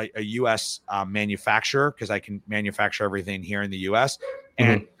wanted a U.S. Manufacturer, because I can manufacture everything here in the U.S.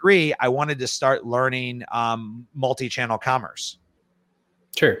 And three, I wanted to start learning multi-channel commerce.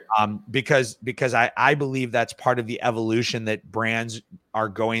 Sure. Because I believe that's part of the evolution that brands are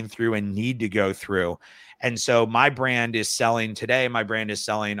going through and need to go through. And so my brand is selling today. My brand is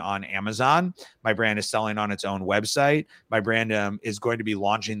selling on Amazon. My brand is selling on its own website. My brand is going to be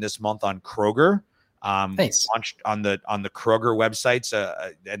launching this month on Kroger. Nice. Launched on the Kroger websites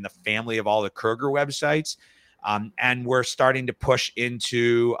and the family of all the Kroger websites. And we're starting to push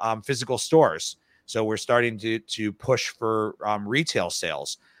into physical stores. So we're starting to push for retail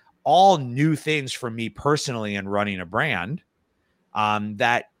sales. All new things for me personally in running a brand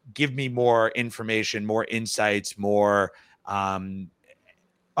that give me more information, more insights, more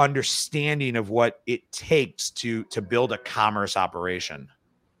understanding of what it takes to build a commerce operation.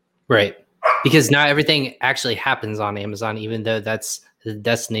 Right. Because not everything actually happens on Amazon, even though that's the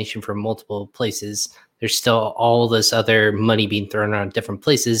destination for multiple places. There's still all this other money being thrown around different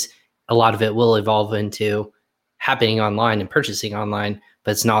places. A lot of it will evolve into happening online and purchasing online,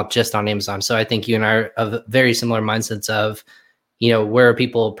 but it's not just on Amazon. So I think you and I are of very similar mindsets of, where are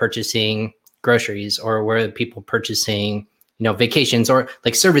people purchasing groceries, or where are people purchasing, vacations, or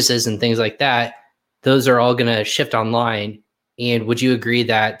like services and things like that. Those are all going to shift online. And would you agree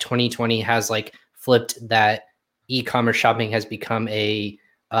that 2020 has like flipped that e-commerce shopping has become a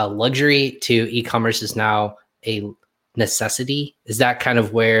luxury to e-commerce is now a necessity? Is that kind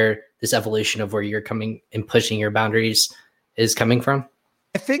of where this evolution of where you're coming and pushing your boundaries is coming from?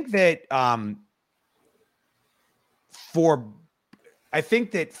 I think that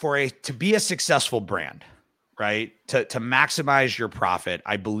to be a successful brand, right, to maximize your profit,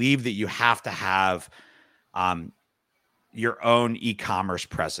 I believe that you have to have your own e-commerce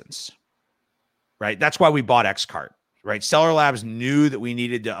presence, right? That's why we bought Xcart, right? Seller Labs knew that we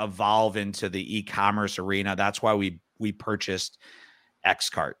needed to evolve into the e-commerce arena. That's why we purchased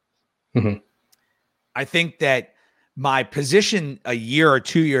Xcart. Mm-hmm. I think that my position a year or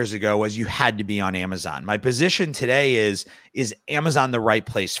 2 years ago was you had to be on Amazon. My position today is Amazon the right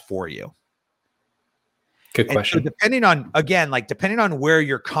place for you? Good question. So depending on where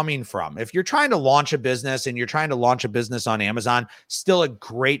you're coming from, if you're trying to launch a business and you're trying to launch a business on Amazon, still a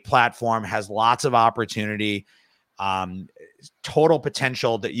great platform, has lots of opportunity, total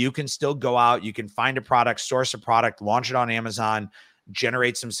potential that you can still go out, you can find a product, source a product, launch it on Amazon,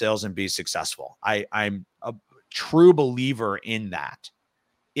 generate some sales and be successful. I'm a true believer in that.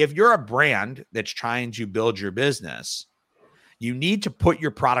 If you're a brand that's trying to build your business, you need to put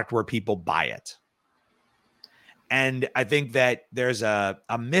your product where people buy it. And I think that there's a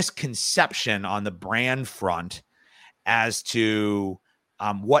misconception on the brand front as to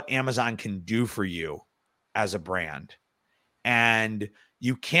what Amazon can do for you as a brand. And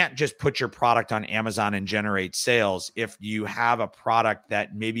you can't just put your product on Amazon and generate sales if you have a product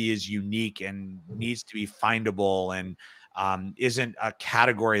that maybe is unique and needs to be findable and isn't a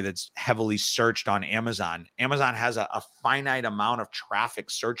category that's heavily searched on Amazon. Amazon has a finite amount of traffic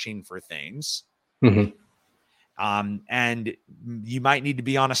searching for things. Mm-hmm. And you might need to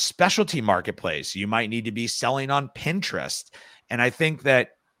be on a specialty marketplace. You might need to be selling on Pinterest. And I think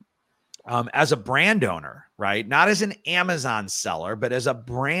that as a brand owner, right, not as an Amazon seller, but as a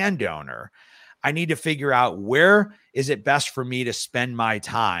brand owner, I need to figure out where is it best for me to spend my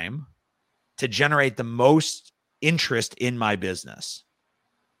time to generate the most interest in my business.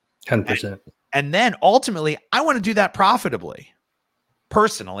 100%. And then ultimately, I want to do that profitably.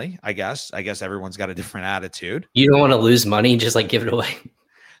 Personally, I guess everyone's got a different attitude. You don't want to lose money, just like give it away.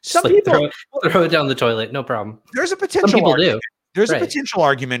 Some people throw it down the toilet, no problem. There's a potential. Some people do. There's a potential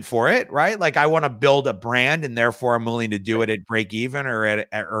argument for it, right? Like I want to build a brand, and therefore I'm willing to do it at break even or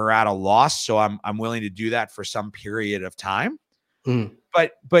at a loss. So I'm willing to do that for some period of time. Mm.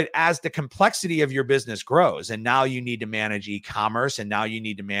 But as the complexity of your business grows, and now you need to manage e-commerce, and now you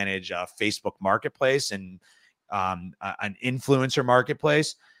need to manage a Facebook Marketplace and an influencer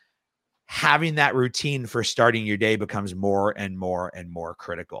marketplace, having that routine for starting your day becomes more and more and more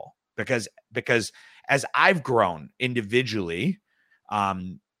critical because as I've grown individually,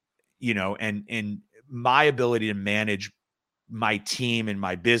 and my ability to manage my team and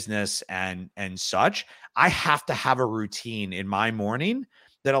my business and such, I have to have a routine in my morning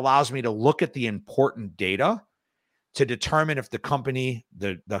that allows me to look at the important data to determine if the company,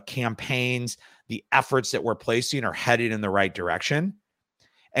 the campaigns, the efforts that we're placing are headed in the right direction,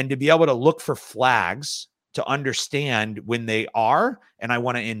 and to be able to look for flags to understand when they are, and I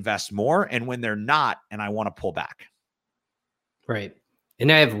want to invest more, and when they're not, and I want to pull back. Right.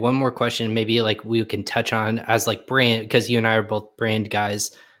 And I have one more question, maybe like we can touch on as like brand, because you and I are both brand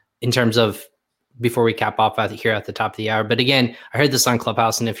guys in terms of before we cap off here at the top of the hour. But again, I heard this on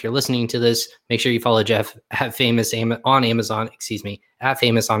Clubhouse, and if you're listening to this, make sure you follow Jeff at Famous on Amazon, at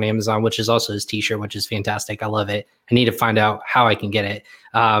Famous on Amazon, which is also his t-shirt, which is fantastic. I love it. I need to find out how I can get it.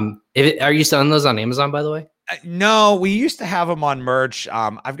 Are you selling those on Amazon, by the way? No, we used to have them on merch.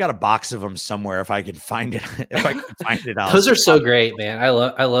 I've got a box of them somewhere. If I could find it, Those are so great, man. I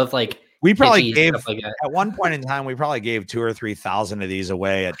love like, we probably gave at one point in time, we probably gave 2,000 or 3,000 of these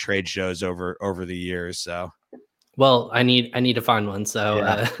away at trade shows over the years. So, well, I need to find one.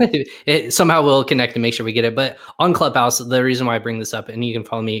 So it somehow we'll connect and make sure we get it. But on Clubhouse, the reason why I bring this up, and you can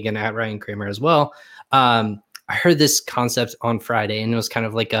follow me again at Ryan Kramer as well. I heard this concept on Friday, and it was kind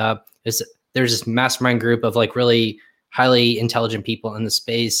of like there's this mastermind group of like really highly intelligent people in the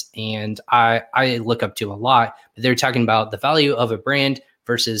space, and I look up to a lot. But they're talking about the value of a brand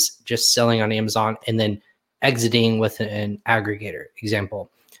versus just selling on Amazon and then exiting with an aggregator.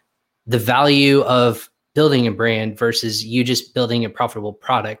 Example, the value of building a brand versus you just building a profitable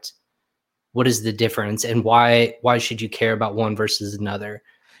product. What is the difference, and why should you care about one versus another?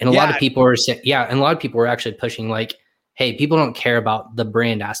 And a lot of people are saying, and a lot of people were actually pushing like, hey, people don't care about the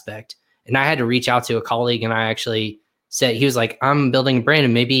brand aspect. And I had to reach out to a colleague, and I actually said, he was like, I'm building a brand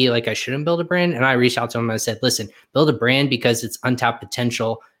and maybe like I shouldn't build a brand. And I reached out to him and I said, listen, build a brand because it's untapped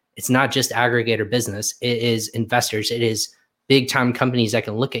potential. It's not just aggregator business. It is investors. It is big time companies that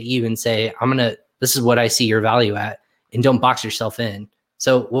can look at you and say, this is what I see your value at, and don't box yourself in.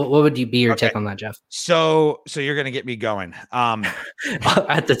 So what would be your take on that, Jeff? So you're going to get me going.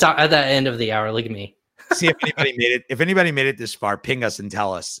 At that end of the hour, look at me. See if anybody made it. If anybody made it this far, ping us and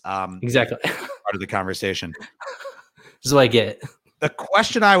tell us. Exactly. Part of the conversation. This is what I get. The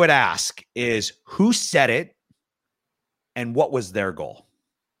question I would ask is, who said it and what was their goal?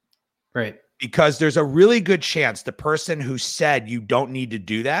 Right. Because there's a really good chance the person who said you don't need to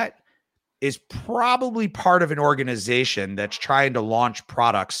do that is probably part of an organization that's trying to launch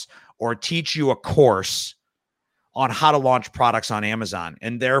products or teach you a course on how to launch products on Amazon.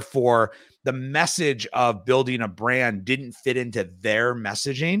 And therefore, the message of building a brand didn't fit into their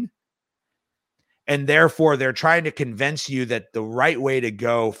messaging. And therefore, they're trying to convince you that the right way to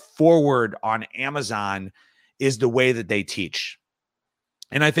go forward on Amazon is the way that they teach.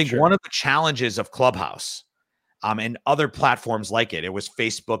 And I think one of the challenges of Clubhouse and other platforms like it was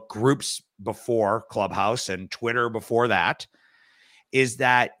Facebook groups before Clubhouse and Twitter before that, is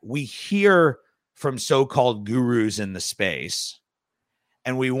that we hear from so-called gurus in the space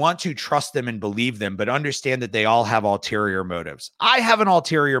and we want to trust them and believe them, but understand that they all have ulterior motives. I have an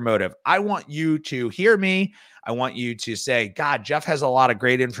ulterior motive. I want you to hear me. I want you to say, God, Jeff has a lot of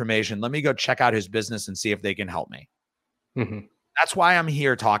great information. Let me go check out his business and see if they can help me. Mm-hmm. That's why I'm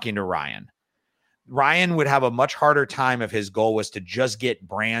here talking to Ryan. Ryan would have a much harder time if his goal was to just get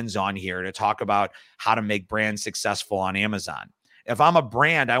brands on here to talk about how to make brands successful on Amazon. If I'm a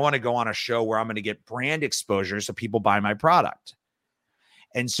brand, I want to go on a show where I'm going to get brand exposure so people buy my product.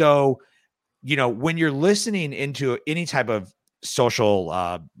 And so, when you're listening into any type of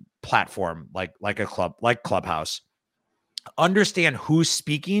social platform like Clubhouse, understand who's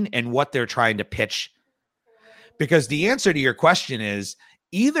speaking and what they're trying to pitch. Because the answer to your question is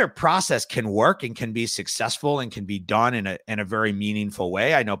either process can work and can be successful and can be done in a very meaningful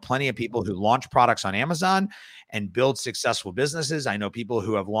way. I know plenty of people who launch products on Amazon and build successful businesses. I know people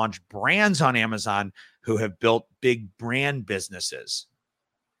who have launched brands on Amazon who have built big brand businesses.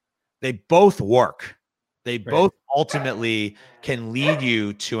 They both work. They both ultimately can lead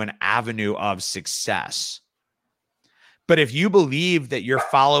you to an avenue of success. But if you believe that you're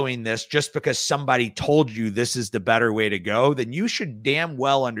following this just because somebody told you this is the better way to go, then you should damn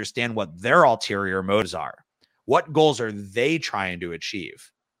well understand what their ulterior motives are. What goals are they trying to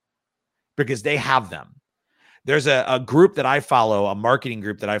achieve? Because they have them. There's a group that I follow, a marketing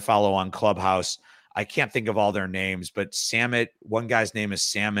group that I follow on Clubhouse. I can't think of all their names, but Samit, one guy's name is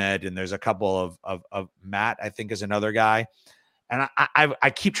Samit, and there's a couple of Matt, I think is another guy. And I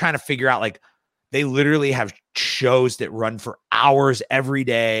keep trying to figure out, like, they literally have shows that run for hours every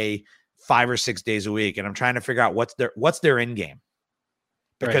day, 5 or 6 days a week. And I'm trying to figure out what's their end game,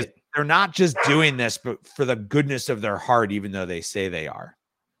 because they're not just doing this, but for the goodness of their heart, even though they say they are.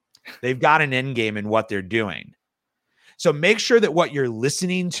 They've got an end game in what they're doing. So make sure that what you're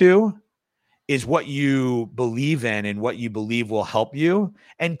listening to is what you believe in and what you believe will help you,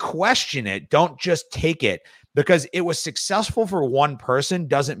 and question it. Don't just take it because it was successful for one person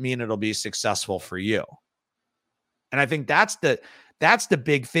doesn't mean it'll be successful for you. And I think that's the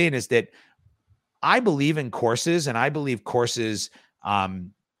big thing, is that I believe in courses, and I believe courses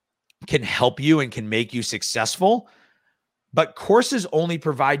can help you and can make you successful, but courses only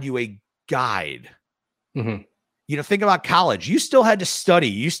provide you a guide. Mm-hmm. Think about college. You still had to study.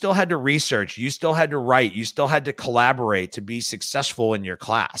 You still had to research. You still had to write. You still had to collaborate to be successful in your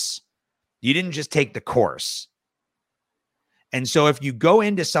class. You didn't just take the course. And so if you go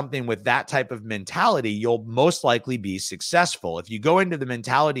into something with that type of mentality, you'll most likely be successful. If you go into the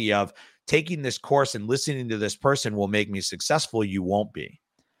mentality of taking this course and listening to this person will make me successful, you won't be.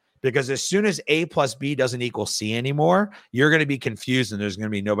 Because as soon as A plus B doesn't equal C anymore, you're going to be confused and there's going to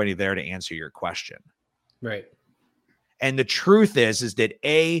be nobody there to answer your question. Right. And the truth is that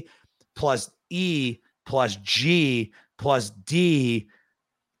A plus E plus G plus D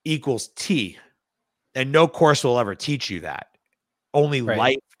equals T. And no course will ever teach you that. Only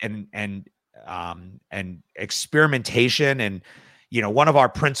life and experimentation. And, one of our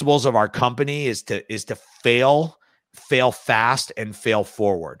principles of our company is to fail fast and fail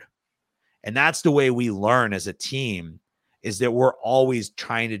forward. And that's the way we learn as a team, is that we're always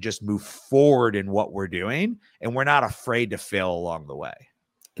trying to just move forward in what we're doing, and we're not afraid to fail along the way.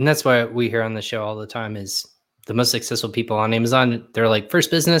 And that's why we hear on the show all the time is the most successful people on Amazon, they're like,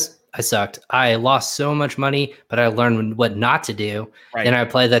 first business, I sucked. I lost so much money, but I learned what not to do. Right. And I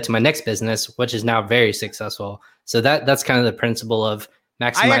applied that to my next business, which is now very successful. So that's kind of the principle of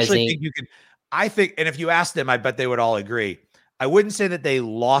maximizing. I actually think you could. I think, and if you ask them, I bet they would all agree. I wouldn't say that they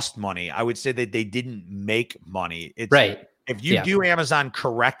lost money. I would say that they didn't make money. It's right. If you do Amazon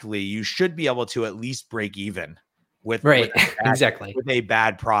correctly, you should be able to at least break even with exactly with a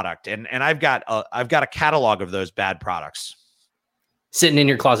bad product. And I've got a catalog of those bad products sitting in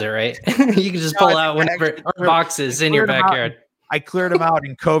your closet, right? You can just pull out whenever boxes in your backyard. I cleared them out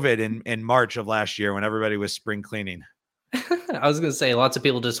in COVID in March of last year when everybody was spring cleaning. I was going to say, lots of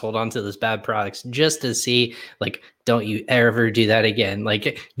people just hold on to those bad products just to see, like, don't you ever do that again?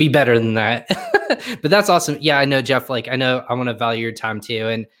 Like, be better than that. But that's awesome. Yeah, I know, Jeff, like, I want to value your time too.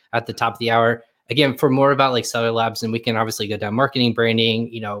 And at the top of the hour, again, for more about like Seller Labs, and we can obviously go down marketing,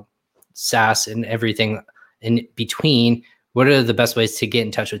 branding, SaaS and everything in between. What are the best ways to get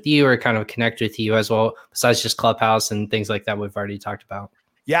in touch with you or kind of connect with you as well, besides just Clubhouse and things like that we've already talked about?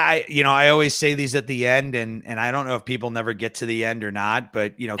 Yeah, I always say these at the end, and I don't know if people never get to the end or not,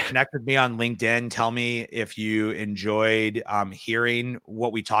 but connect with me on LinkedIn. Tell me if you enjoyed hearing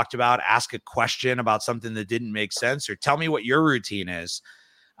what we talked about. Ask a question about something that didn't make sense, or tell me what your routine is.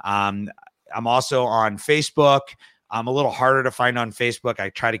 I'm also on Facebook. I'm a little harder to find on Facebook.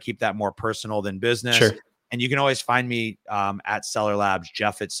 I try to keep that more personal than business. Sure. And you can always find me at Seller Labs,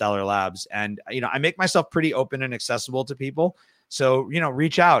 Jeff at Seller Labs. And, I make myself pretty open and accessible to people. So,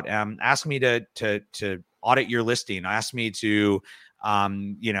 reach out, ask me to audit your listing. Ask me to,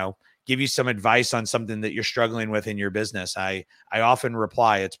 give you some advice on something that you're struggling with in your business. I often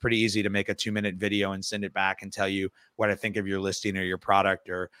reply. It's pretty easy to make a 2-minute video and send it back and tell you what I think of your listing or your product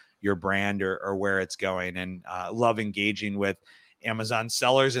or your brand or where it's going. And love engaging with Amazon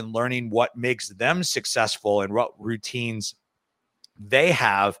sellers and learning what makes them successful and what routines they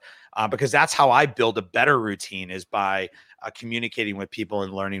have, because that's how I build a better routine, is by communicating with people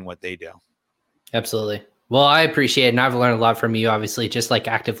and learning what they do. Absolutely. Well, I appreciate it. And I've learned a lot from you, obviously, just like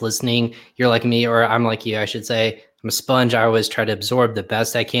active listening. You're like me, or I'm like you, I should say. I'm a sponge. I always try to absorb the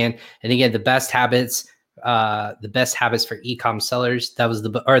best I can. And again, the best habits for e-com sellers. That was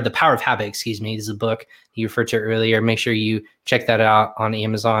The Power of Habit, excuse me, is a book you referred to earlier. Make sure you check that out on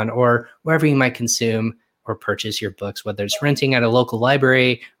Amazon or wherever you might consume or purchase your books, whether it's renting at a local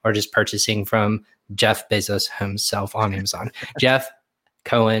library or just purchasing from Jeff Bezos himself on Amazon. Jeff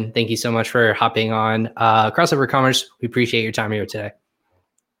Cohen, thank you so much for hopping on Crossover Commerce. We appreciate your time here today.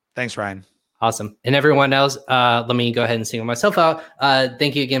 Thanks, Ryan. Awesome. And everyone else, let me go ahead and single myself out.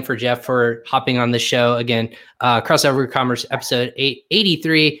 Thank you again for Jeff for hopping on the show. Again, Crossover Commerce episode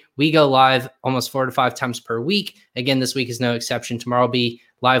 883. We go live almost 4 to 5 times per week. Again, this week is no exception. Tomorrow I'll be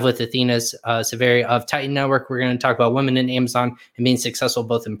live with Athena Severi of Titan Network. We're going to talk about women in Amazon and being successful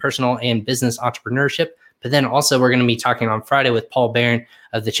both in personal and business entrepreneurship. But then also we're going to be talking on Friday with Paul Barron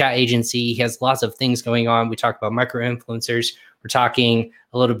of the Chat Agency. He has lots of things going on. We talk about micro-influencers. We're talking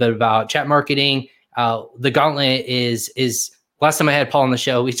a little bit about chat marketing. The gauntlet is last time I had Paul on the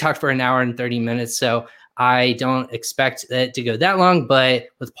show, we talked for an hour and 30 minutes. So I don't expect it to go that long. But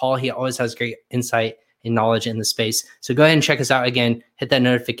with Paul, he always has great insight and knowledge in the space. So go ahead and check us out. Again, hit that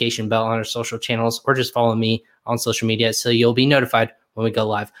notification bell on our social channels or just follow me on social media so you'll be notified when we go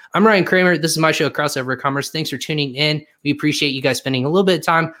live. I'm Ryan Kramer. This is my show, Crossover Commerce. Thanks for tuning in. We appreciate you guys spending a little bit of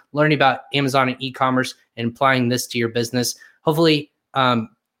time learning about Amazon and e-commerce and applying this to your business, hopefully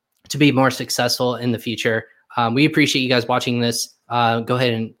to be more successful in the future. We appreciate you guys watching this. Go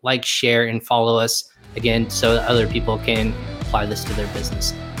ahead and like, share, and follow us again so that other people can apply this to their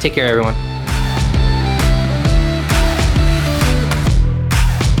business. Take care, everyone.